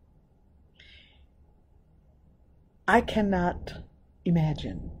 I cannot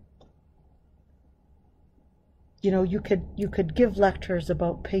imagine. You know, you could give lectures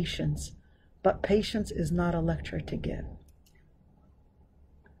about patience, but patience is not a lecture to give.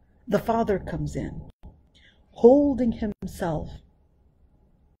 The father comes in, holding himself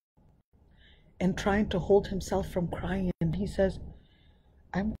and trying to hold himself from crying. And he says,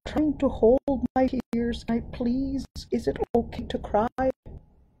 I'm trying to hold my tears. Can I please, is it okay to cry?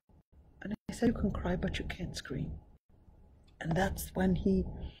 And I said, you can cry, but you can't scream. And that's when he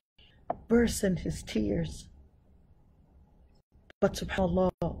bursts in his tears. But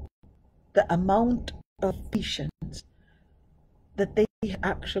subhanAllah, the amount of patience that they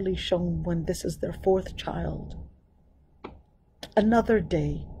actually shown when this is their 4th child. Another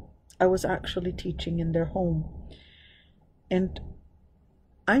day, I was actually teaching in their home, and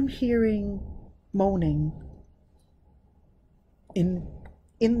I'm hearing moaning in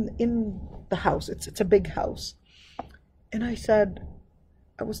the house. It's a big house. And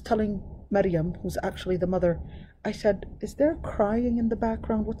I was telling Maryam, who's actually the mother, I said, is there crying in the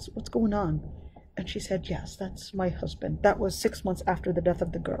background? What's going on? And she said, yes, that's my husband. That was 6 months after the death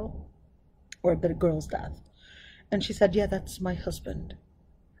of the girl, or the girl's death. And she said, yeah, that's my husband.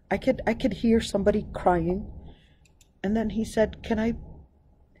 I could hear somebody crying. And then he said, can I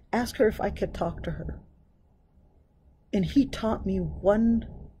ask her if I could talk to her? And he taught me one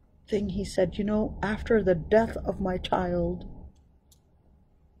thing. He said, you know, after the death of my child,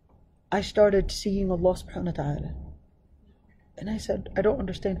 I started seeing Allah subhanahu wa ta'ala. And I said, I don't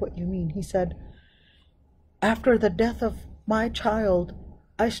understand what you mean. He said, after the death of my child,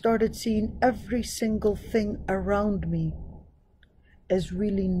 I started seeing every single thing around me as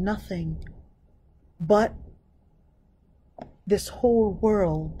really nothing but this whole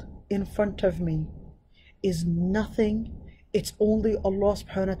world in front of me is nothing. It's only Allah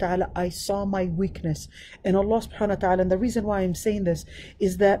subhanahu wa ta'ala. I saw my weakness. And Allah subhanahu wa ta'ala, and the reason why I'm saying this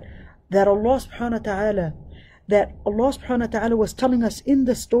is that Allah subhanahu wa ta'ala was telling us in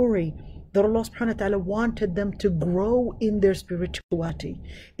the story that Allah subhanahu wa ta'ala wanted them to grow in their spirituality,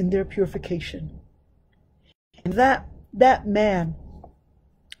 in their purification. And that man,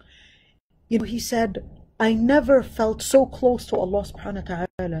 you know, he said, I never felt so close to Allah subhanahu wa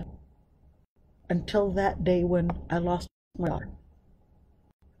ta'ala until that day when I lost my daughter.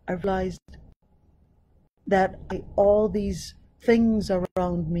 I realized that all these things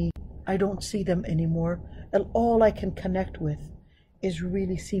around me, I don't see them anymore. And all I can connect with is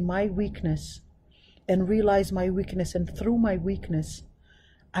really see my weakness and realize my weakness. And through my weakness,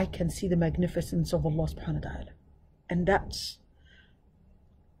 I can see the magnificence of Allah subhanahu wa ta'ala. And that's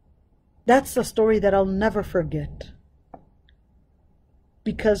the story that I'll never forget.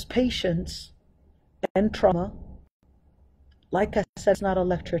 Because patience and trauma, like I said, it's not a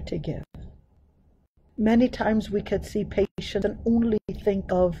lecture to give. Many times we could see patience and only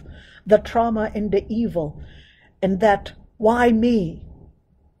think of the trauma and the evil, and that, why me?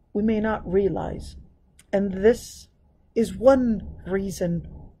 We may not realize. And this is one reason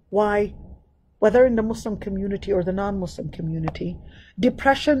why, whether in the Muslim community or the non-Muslim community,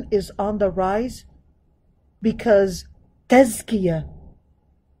 depression is on the rise, because tazkiyah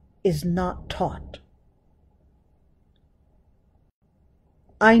is not taught.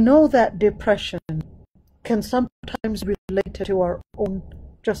 I know that depression can sometimes be related to our own,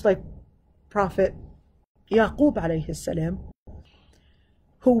 just like Prophet Yaqub alayhi salam,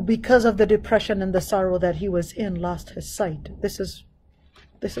 who because of the depression and the sorrow that he was in, lost his sight. This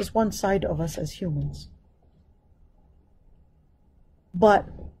is one side of us as humans. But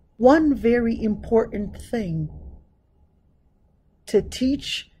one very important thing to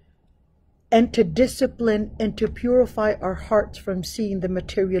teach and to discipline and to purify our hearts from seeing the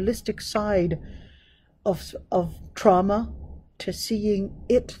materialistic side of trauma, to seeing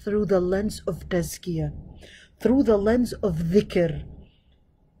it through the lens of tazkiyah, through the lens of dhikr,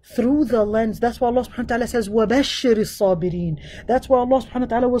 through the lens. That's why Allah subhanahu wa ta'ala says وَبَشِّرِ الصَّابِرِينَ. That's why Allah subhanahu wa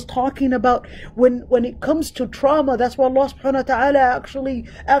ta'ala was talking about when it comes to trauma. That's why Allah subhanahu wa ta'ala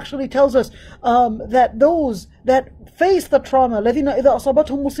actually tells us that those that face the trauma, الَّذِينَ إِذَا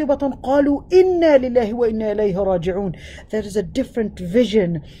أَصَابَتْهُمْ مُصِيبَةٌ قَالُوا إِنَّا لِلَّهِ وَإِنَّا إِلَيْهِ رَاجِعُونَ. There is a different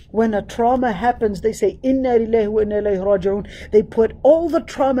vision. When a trauma happens, they say إِنَّا لِلَّهِ وَإِنَّا إِلَيْهِ رَاجِعُونَ. They put all the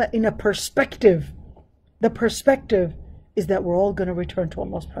trauma in a perspective. The perspective is that we're all going to return to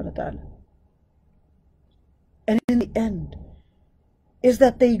Allah subhanahu wa ta'ala. And in the end, is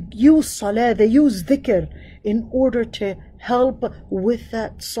that they use salah, they use dhikr in order to help with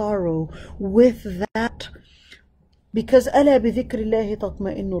that sorrow, with that. Because أَلَا بِذِكْرِ اللَّهِ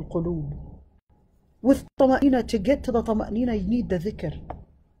تَطْمَئِنُّ الْقُلُوبِ. With tama'ina, to get to the tama'ina, you need the dhikr.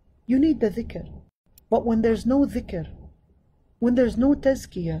 You need the dhikr. But when there's no dhikr, when there's no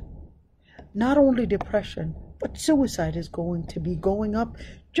tazkiyah, not only depression, but suicide is going to be going up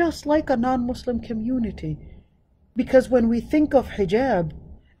just like a non-Muslim community. Because when we think of hijab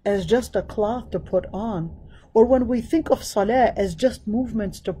as just a cloth to put on, or when we think of salah as just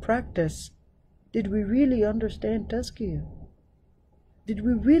movements to practice, did we really understand tazkiyah? Did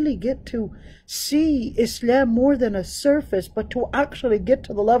we really get to see Islam more than a surface, but to actually get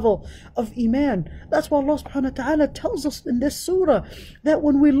to the level of Iman? That's why Allah subhanahu wa ta'ala tells us in this surah that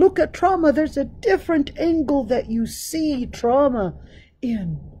when we look at trauma, there's a different angle that you see trauma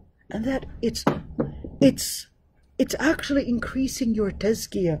in. And that it's actually increasing your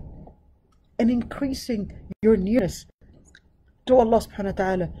tazkiyah and increasing your nearness to Allah subhanahu wa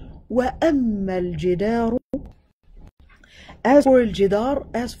ta'ala. وَأَمَّا الْجِدَارُ. As for al-jidar,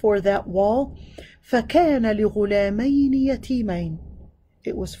 as for that wall, فَكَانَ لِغُلَامَيْنِ يَتِيمَيْنِ.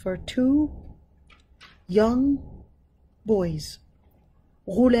 It was for two young boys.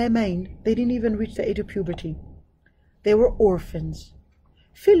 غُلَامَيْن. They didn't even reach the age of puberty. They were orphans.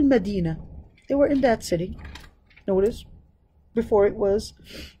 فِي الْمَدِينَةِ. They were in that city. Notice, before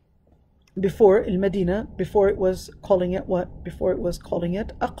al-Madinah, before it was calling it what? Before it was calling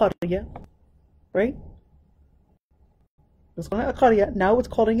it a qarya, right? It was calling it a qarya. Now it's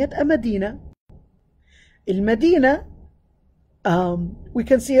calling it a Medina. Al-Madinah, we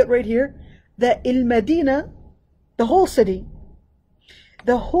can see it right here, that al-Madinah, the whole city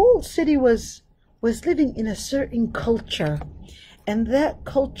was living in a certain culture, and that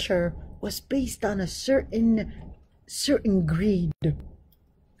culture was based on a certain greed.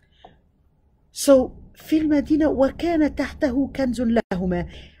 So في المدينة وكان تحته كنز لهما,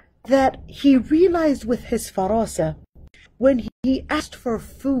 that he realized with his farasa, when he asked for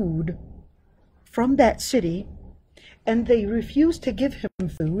food from that city and they refused to give him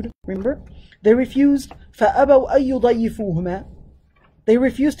food, remember, they refused, فأبوا أن يضيفوهما, they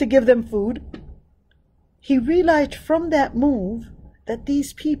refused to give them food. He realized from that move that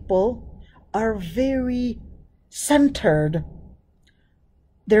these people are very centered.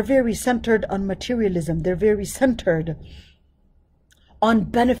 They're very centered on materialism. They're very centered on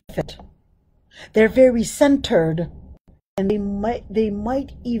benefit. They're very centered, and they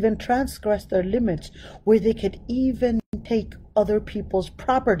might even transgress their limits, where they could even take other people's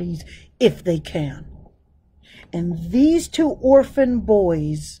properties if they can. And these two orphan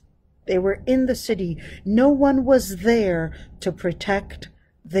boys, they were in the city. No one was there to protect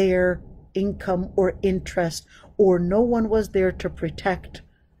their income or interest, or no one was there to protect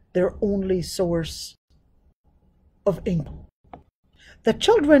their only source of income. The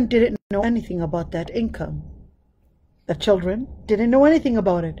children didn't know anything about that income. The children didn't know anything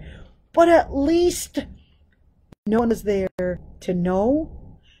about it. But at least no one is there to know.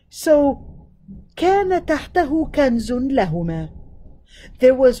 So, كَانَ تَحْتَهُ كَنْزٌ لَهُمَا.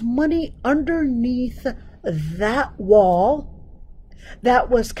 There was money underneath that wall that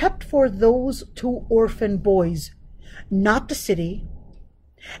was kept for those two orphan boys. Not the city,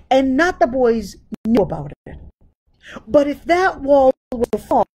 and not the boys knew about it. But if that wall was to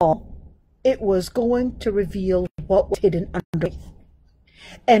fall, it was going to reveal what was hidden underneath.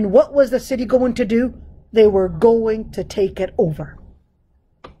 And what was the city going to do? They were going to take it over.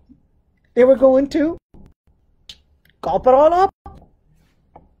 They were going to gulp it all up.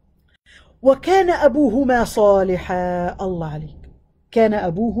 وَكَانَ أَبُوهُمَا صَالِحًا. Allah عليك. كَانَ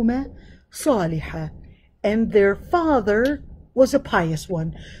أَبُوهُمَا صَالِحًا. And their father was a pious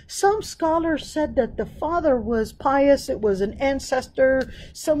one. Some scholars said that the father was pious. It was an ancestor,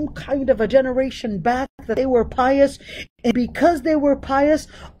 some kind of a generation back that they were pious. And because they were pious,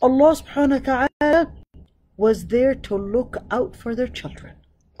 Allah subhanahu wa ta'ala was there to look out for their children.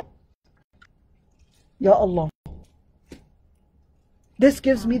 Ya Allah. This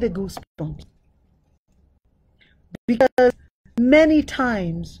gives me the goosebumps. Because many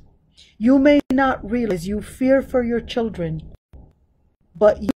times you may not realize you fear for your children,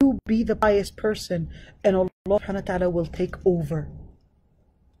 but you be the pious person and Allah subhanahu wa ta'ala will take over.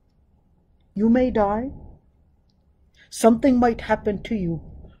 You may die, something might happen to you,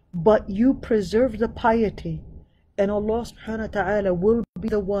 but you preserve the piety and Allah subhanahu wa ta'ala will be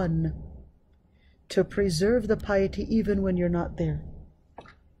the one to preserve the piety even when you're not there.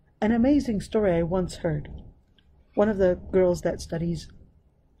 An amazing story I once heard. One of the girls that studies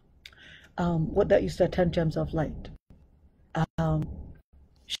that used to attend Gems of Light.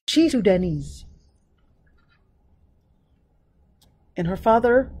 She's Sudanese. And her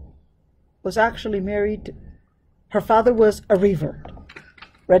father was actually married. Her father was a revert.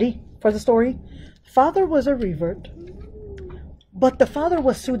 Ready for the story? Father was a revert, but the father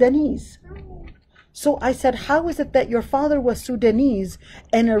was Sudanese. So I said, how is it that your father was Sudanese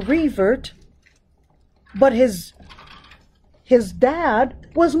and a revert, but his dad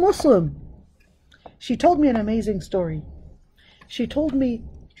was Muslim? She told me an amazing story. She told me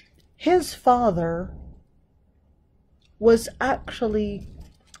his father was actually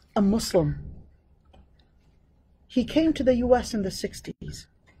a Muslim. He came to the US in the 60s.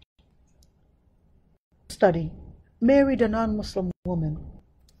 Study, married a non-Muslim woman.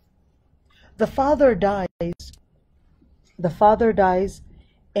 The father dies.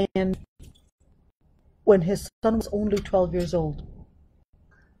 And when his son was only 12 years old.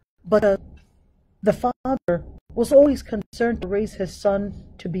 But the father was always concerned to raise his son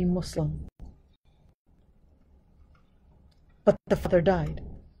to be Muslim. But the father died.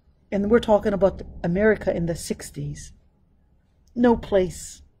 And we're talking about America in the 60s. No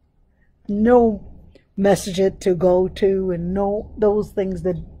place, no masjid to go to, and no those things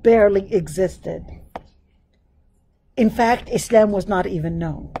that barely existed. In fact, Islam was not even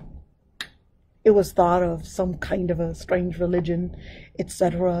known. It was thought of some kind of a strange religion,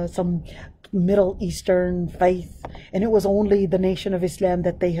 etc., some Middle Eastern faith, and it was only the Nation of Islam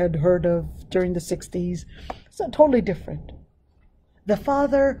that they had heard of during the 60s. So totally different. The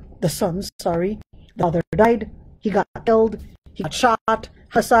father died, he got killed, he got shot,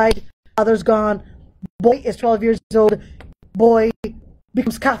 homicide, father's gone, boy is 12 years old, boy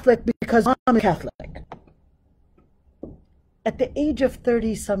becomes Catholic because I'm a Catholic. At the age of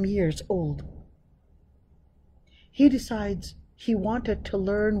 30 some years old, he decides he wanted to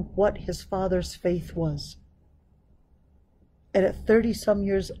learn what his father's faith was. And at 30 some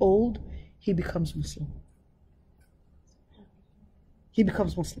years old, he becomes Muslim. He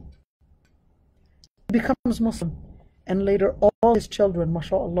becomes Muslim. He becomes Muslim. And later all his children,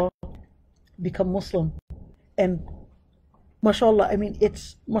 mashallah, become Muslim. And mashallah, I mean,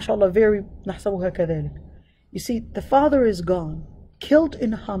 it's mashallah very نحسبها كذلك. You see, the father is gone, killed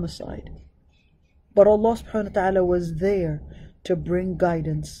in a homicide. But Allah subhanahu wa ta'ala was there to bring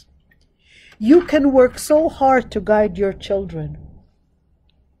guidance. You can work so hard to guide your children,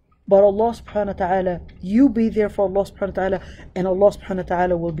 but Allah subhanahu wa ta'ala, you be there for Allah subhanahu wa ta'ala, and Allah subhanahu wa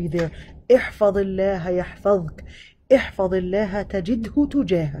ta'ala will be there. احفظ الله يحفظك احفظ الله تجده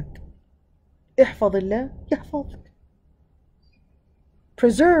تجاهك. احفظ الله يحفظك.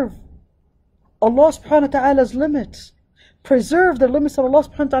 Preserve Allah subhanahu wa ta'ala's limits. Preserve the limits that Allah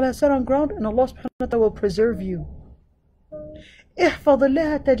subhanahu wa ta'ala has set on ground, and Allah subhanahu wa ta'ala will preserve you. احفظ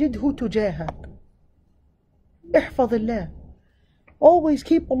الله تجده تجاهك. احفظ الله. Always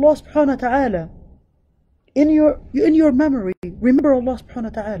keep Allah subhanahu wa ta'ala in your memory. Remember Allah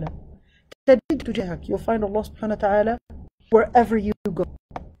subhanahu wa ta'ala. تجد تجاهك. You'll find Allah subhanahu wa ta'ala wherever you go.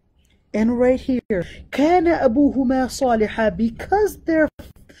 And right here, كان أبوهما صالحا, because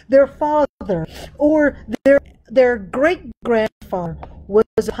their father or their great-grandfather was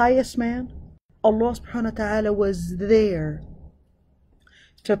a pious man, Allah subhanahu wa ta'ala was there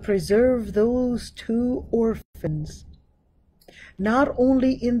to preserve those two orphans, not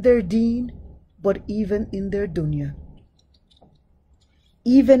only in their deen, but even in their dunya.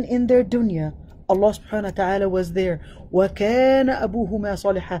 Even in their dunya, Allah subhanahu wa ta'ala was there. وَكَانَ أَبُوهُمَا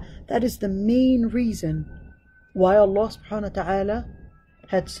صَالِحًا. That is the main reason why Allah subhanahu wa ta'ala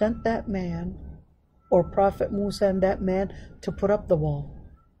had sent that man, or Prophet Musa and that man, to put up the wall.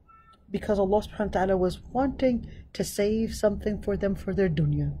 Because Allah subhanahu wa ta'ala was wanting to save something for them for their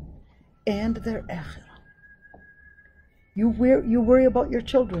dunya and their akhirah. You worry about your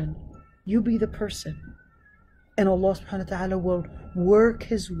children. You be the person. And Allah subhanahu wa ta'ala will work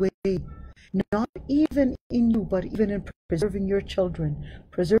His way, not even in you, but even in preserving your children,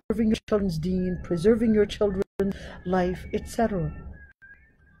 preserving your children's deen, preserving your children's life, etc.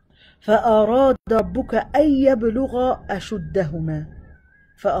 فأراد ربك أن يبلغ أشدهما.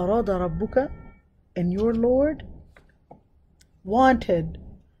 فأراد ربك, and your Lord wanted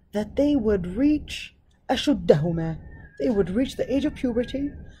that they would reach أشدهما. They would reach the age of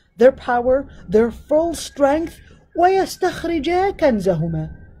puberty, their power, their full strength, ويستخرجا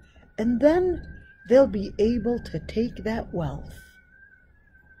كنزهما. And then they'll be able to take that wealth.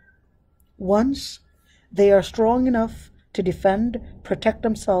 Once they are strong enough to defend, protect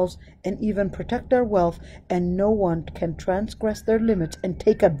themselves, and even protect their wealth, and no one can transgress their limits and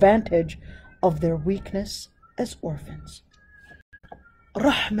take advantage of their weakness as orphans.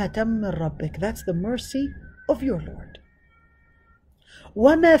 رَحْمَةً مِّن رَبِّكَ. That's the mercy of your Lord.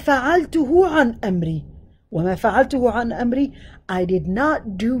 وَمَا فَعَلْتُهُ عَنْ أَمْرِي. وَمَا فَعَلْتُهُ عَنْ أَمْرِي. I did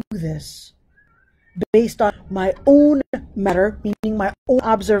not do this based on my own matter, meaning my own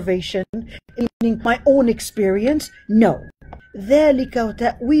observation, meaning my own experience. No. ذَلِكَ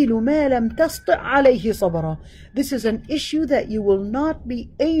تَأْوِيلُ مَا لَمْ تَسْطِعْ عَلَيْهِ صَبْرًا. This is an issue that you will not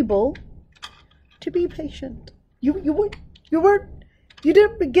be able to be patient. You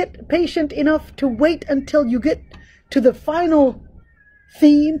didn't get patient enough to wait until you get to the final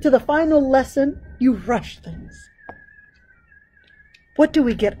theme, to the final lesson. You rush things. What do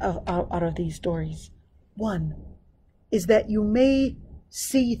we get out of these stories? One is that you may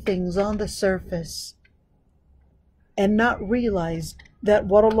see things on the surface and not realize that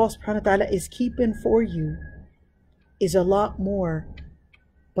what Allah subhanahu wa ta'ala is keeping for you is a lot more,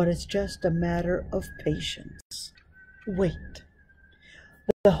 but it's just a matter of patience. Wait.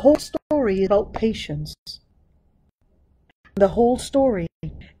 The whole story is about patience. The whole story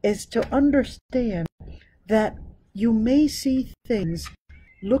is to understand that you may see things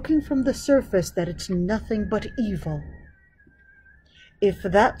looking from the surface that it's nothing but evil. If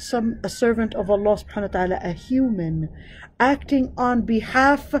that's a servant of Allah subhanahu wa ta'ala, a human, acting on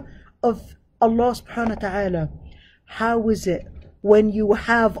behalf of Allah subhanahu wa ta'ala, how is it when you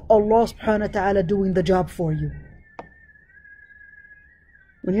have Allah subhanahu wa ta'ala doing the job for you?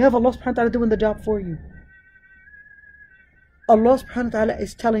 When you have Allah subhanahu wa ta'ala doing the job for you, Allah subhanahu wa ta'ala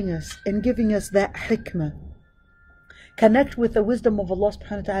is telling us and giving us that hikmah. Connect with the wisdom of Allah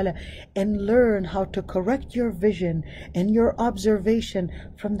subhanahu wa ta'ala and learn how to correct your vision and your observation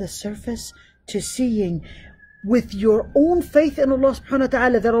from the surface to seeing with your own faith in Allah subhanahu wa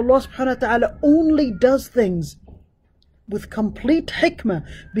ta'ala that Allah subhanahu wa ta'ala only does things with complete hikmah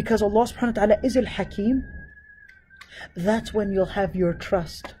because Allah subhanahu wa ta'ala is al-Hakim. That's when you'll have your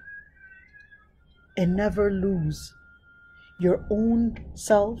trust and never lose your own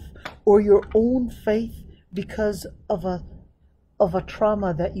self or your own faith because of a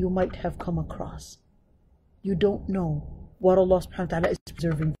trauma that you might have come across. You don't know what Allah subhanahu wa ta'ala is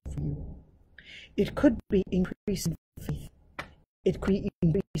preserving for you. It could be increasing faith. It could be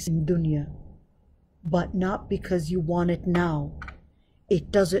increasing dunya. But not because you want it now.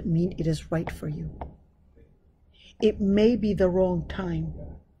 It doesn't mean it is right for you. It may be the wrong time.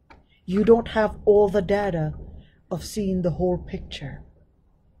 You don't have all the data of seeing the whole picture.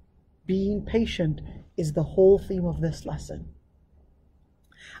 Being patient is the whole theme of this lesson.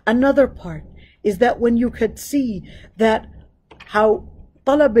 Another part is that when you could see that how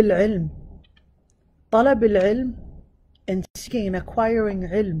talab al-ilm and seeking and acquiring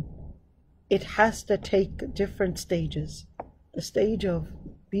ilm, it has to take different stages. The stage of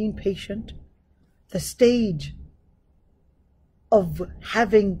being patient, the stage of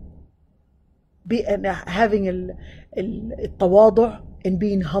having al-tawadu' and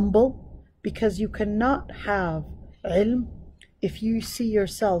being humble, because you cannot have ilm if you see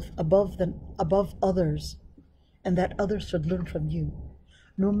yourself above others and that others should learn from you.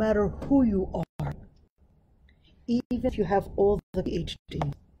 No matter who you are, even if you have all the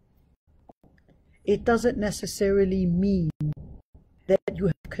PhDs, it doesn't necessarily mean that you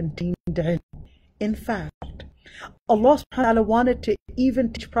have contained ilm. In fact, Allah subhanahu wa ta'ala wanted to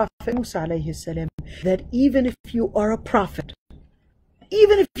even teach Prophet Musa alayhi salam that even if you are a prophet,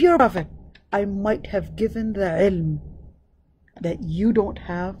 I might have given the ilm that you don't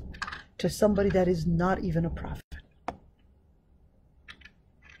have to somebody that is not even a prophet.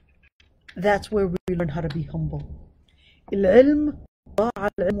 That's where we learn how to be humble. العلم ضاع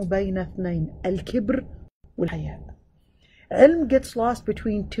العلم بين اثنين الكبر والحياء. Ilm gets lost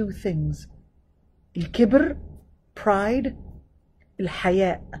between two things. الكبر, pride.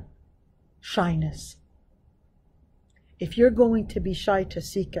 الحياء, shyness. If you're going to be shy to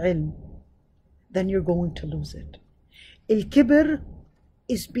seek ilm, then you're going to lose it. Al-kibr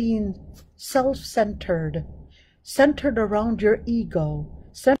is being self-centered, centered around your ego,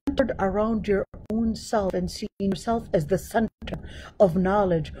 centered around your own self, and seeing yourself as the center of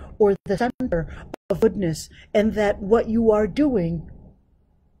knowledge or the center of goodness, and that what you are doing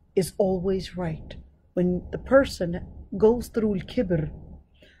is always right. When the person goes through al-kibr,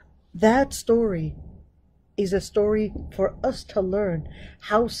 that story is a story for us to learn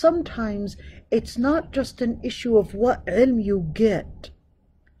how sometimes it's not just an issue of what ilm you get,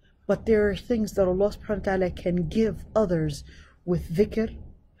 but there are things that Allah subhanahu wa ta'ala can give others with dhikr,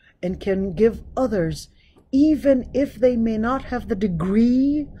 and can give others even if they may not have the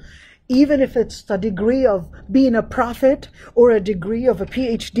degree, even if it's the degree of being a prophet or a degree of a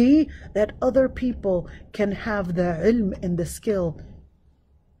PhD, that other people can have the ilm and the skill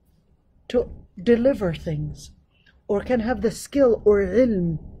to deliver things, or can have the skill or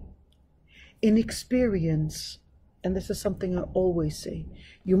ilm in experience. And this is something I always say.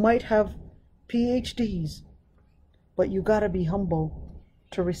 You might have PhDs, but you gotta be humble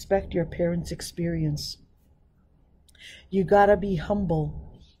to respect your parents' experience. You gotta be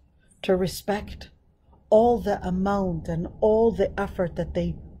humble to respect all the amount and all the effort that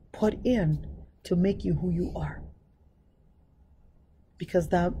they put in to make you who you are. Because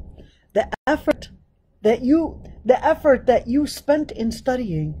the effort that you spent in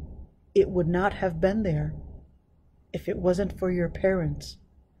studying, it would not have been there if it wasn't for your parents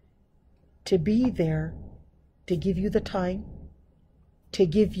to be there, to give you the time, to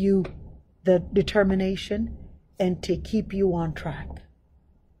give you the determination, and to keep you on track.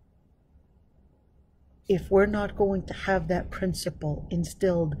 If we're not going to have that principle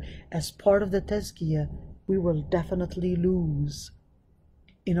instilled as part of the tazkiyah, we will definitely lose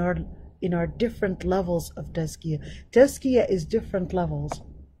in our different levels of tazkiyah. Tazkiyah is different levels.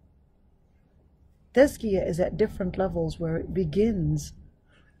 Tazkiyah is at different levels, where it begins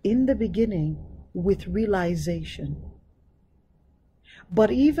in the beginning with realization. But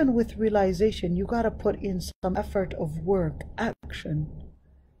even with realization, you got to put in some effort of work, action.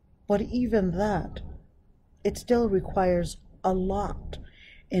 But even that, it still requires a lot.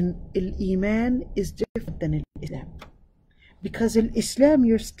 And al-Iman is different than al-Islam. Because in Islam,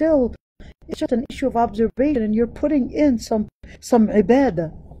 it's just an issue of observation, and you're putting in some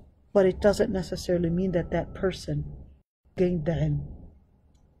ibadah. But it doesn't necessarily mean that that person gained the ilm.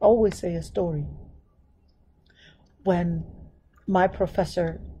 I always say a story. When my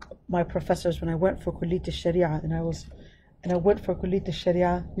professors, when I went for Kulliyat al-Sharia, and I went for Kulliyat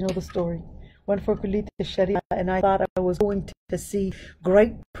al-Sharia, you know the story. Went for Kulliyat al-Sharia, and I thought I was going to see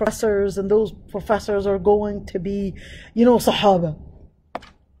great professors, and those professors are going to be, Sahaba.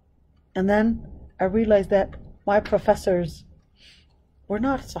 And then I realized that my professors were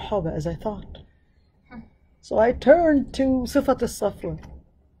not Sahaba as I thought. So I turned to Sifat al-Safwa,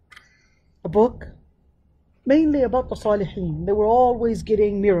 a book mainly about the Salihin. They were always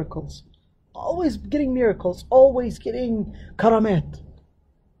getting miracles, always getting karamat.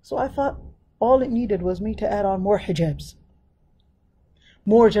 So I thought all it needed was me to add on more hijabs,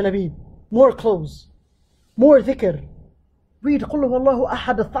 more jalabib, more clothes, more dhikr, read Qul Huwallahu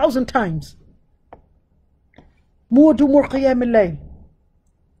Ahad 1,000 times, do more qiyam al-layl,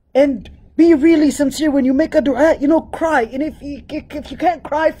 and be really sincere when you make a dua, cry. And if you can't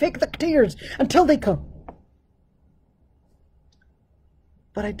cry, fake the tears until they come.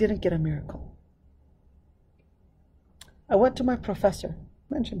 But I didn't get a miracle. I went to my professor,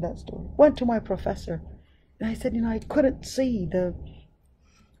 mentioned that story, went to my professor, and I said, I couldn't see the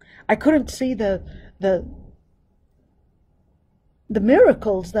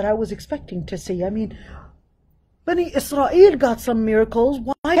miracles that I was expecting to see. I mean, Bani Israel got some miracles.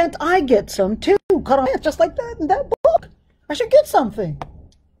 Why can't I get some too? Karamat, just like that in that book. I should get something.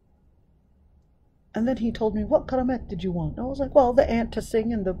 And then he told me, what karamat did you want? I was like, well, the ant to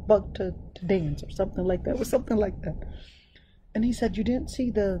sing and the bug to dance, or something like that. It was something like that. And he said, you didn't see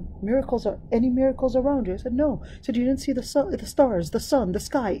the miracles or any miracles around you? I said, no. He said, you didn't see the stars, the sun, the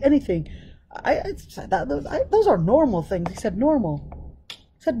sky, anything? I said, those are normal things. He said, normal. He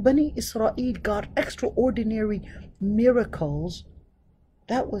said, Bani Israel got extraordinary miracles.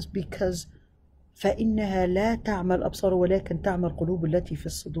 That was because فَإِنَّهَا لَا تَعْمَى الْأَبْصَارُ وَلَكِنْ تَعْمَى الْقُلُوبُ الَّتِي فِي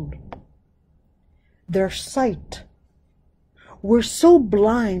الصُّدُورِ. Their sight were so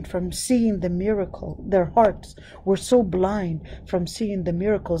blind from seeing the miracle, their hearts were so blind from seeing the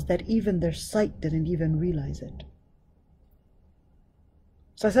miracles, that even their sight didn't even realize it.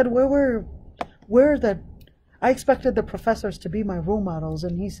 So I said, I expected the professors to be my role models,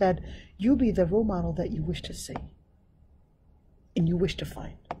 and he said, you be the role model that you wish to see. and you wish to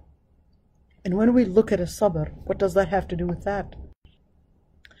find. And when we look at a sabr, what does that have to do with that?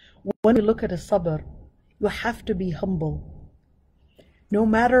 When we look at a sabr, you have to be humble. No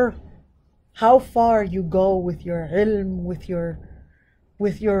matter how far you go with your ilm, with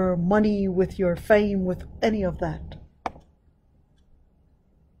your money, with your fame, with any of that.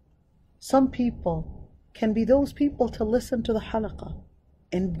 Some people can be those people to listen to the halaqah,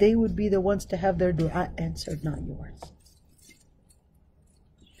 and they would be the ones to have their dua answered, not yours.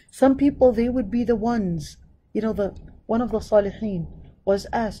 Some people, they would be the ones, one of the salihin was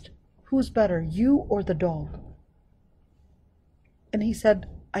asked, who's better, you or the dog? And he said,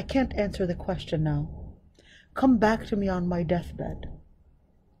 I can't answer the question now. Come back to me on my deathbed.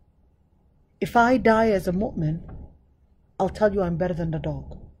 If I die as a mu'min, I'll tell you I'm better than the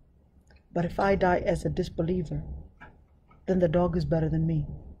dog. But if I die as a disbeliever, then the dog is better than me.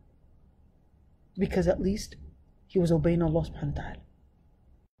 Because at least he was obeying Allah subhanahu wa ta'ala.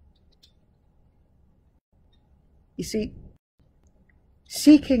 You see,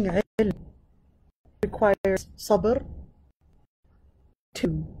 seeking ilm requires sabr.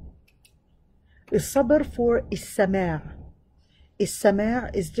 2 is sabr for is-sama'.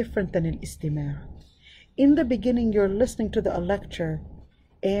 Is-sama' is different than al-istima'. In the beginning, you're listening to the lecture,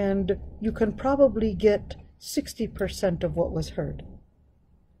 and you can probably get 60% of what was heard.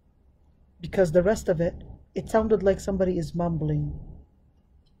 Because the rest of it sounded like somebody is mumbling.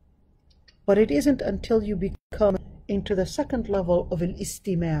 But it isn't until you become into the second level of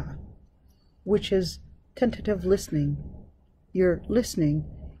al-istima', which is tentative listening. You're listening,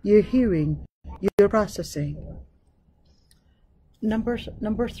 you're hearing, you're processing. Number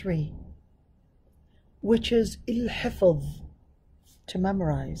 3, which is al-hifz, to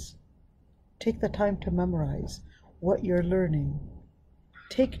memorize. Take the time to memorize what you're learning.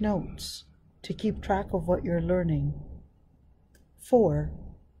 Take notes to keep track of what you're learning. 4,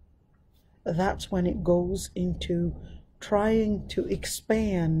 that's when it goes into trying to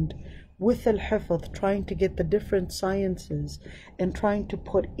expand with al-hifz, trying to get the different sciences and trying to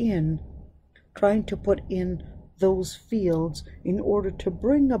put in those fields in order to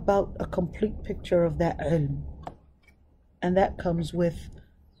bring about a complete picture of that ilm. And that comes with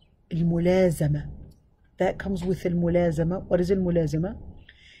al-mulazama. What is al-mulazama?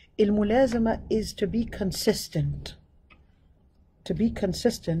 Al-mulazama is to be consistent. To be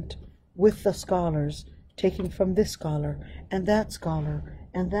consistent with the scholars, taking from this scholar and that scholar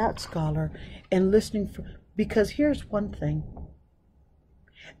and that scholar, and listening for, because here's one thing.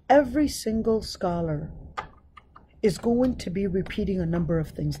 Every single scholar is going to be repeating a number of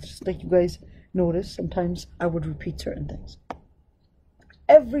things. Just like you guys notice, sometimes I would repeat certain things.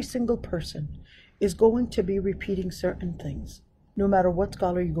 Every single person is going to be repeating certain things, no matter what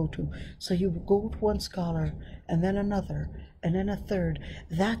scholar you go to. So you go to one scholar, and then another, and then a third.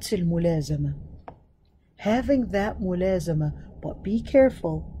 That's al-mulazama. Having that mulazama, but be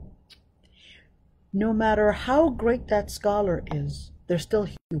careful. No matter how great that scholar is, they're still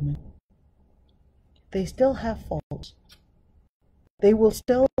human. They still have faults. They will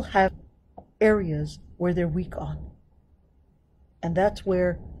still have areas where they're weak on. And that's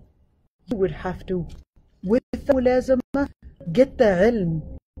where you would have to, with the mulazama, get the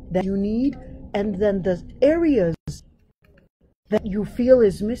ilm that you need, and then the areas that you feel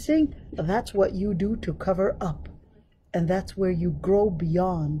is missing, that's what you do to cover up. And that's where you grow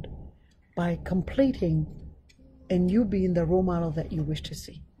beyond by completing and you being the role model that you wish to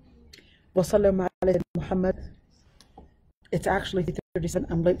see. وسلم على Muhammad. It's actually 3:37.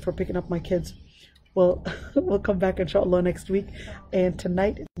 I'm late for picking up my kids. Well, we'll come back inshallah next week. And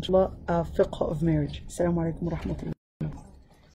tonight, inshallah, fiqh of marriage. Assalamu alaikum wa rahmatullah.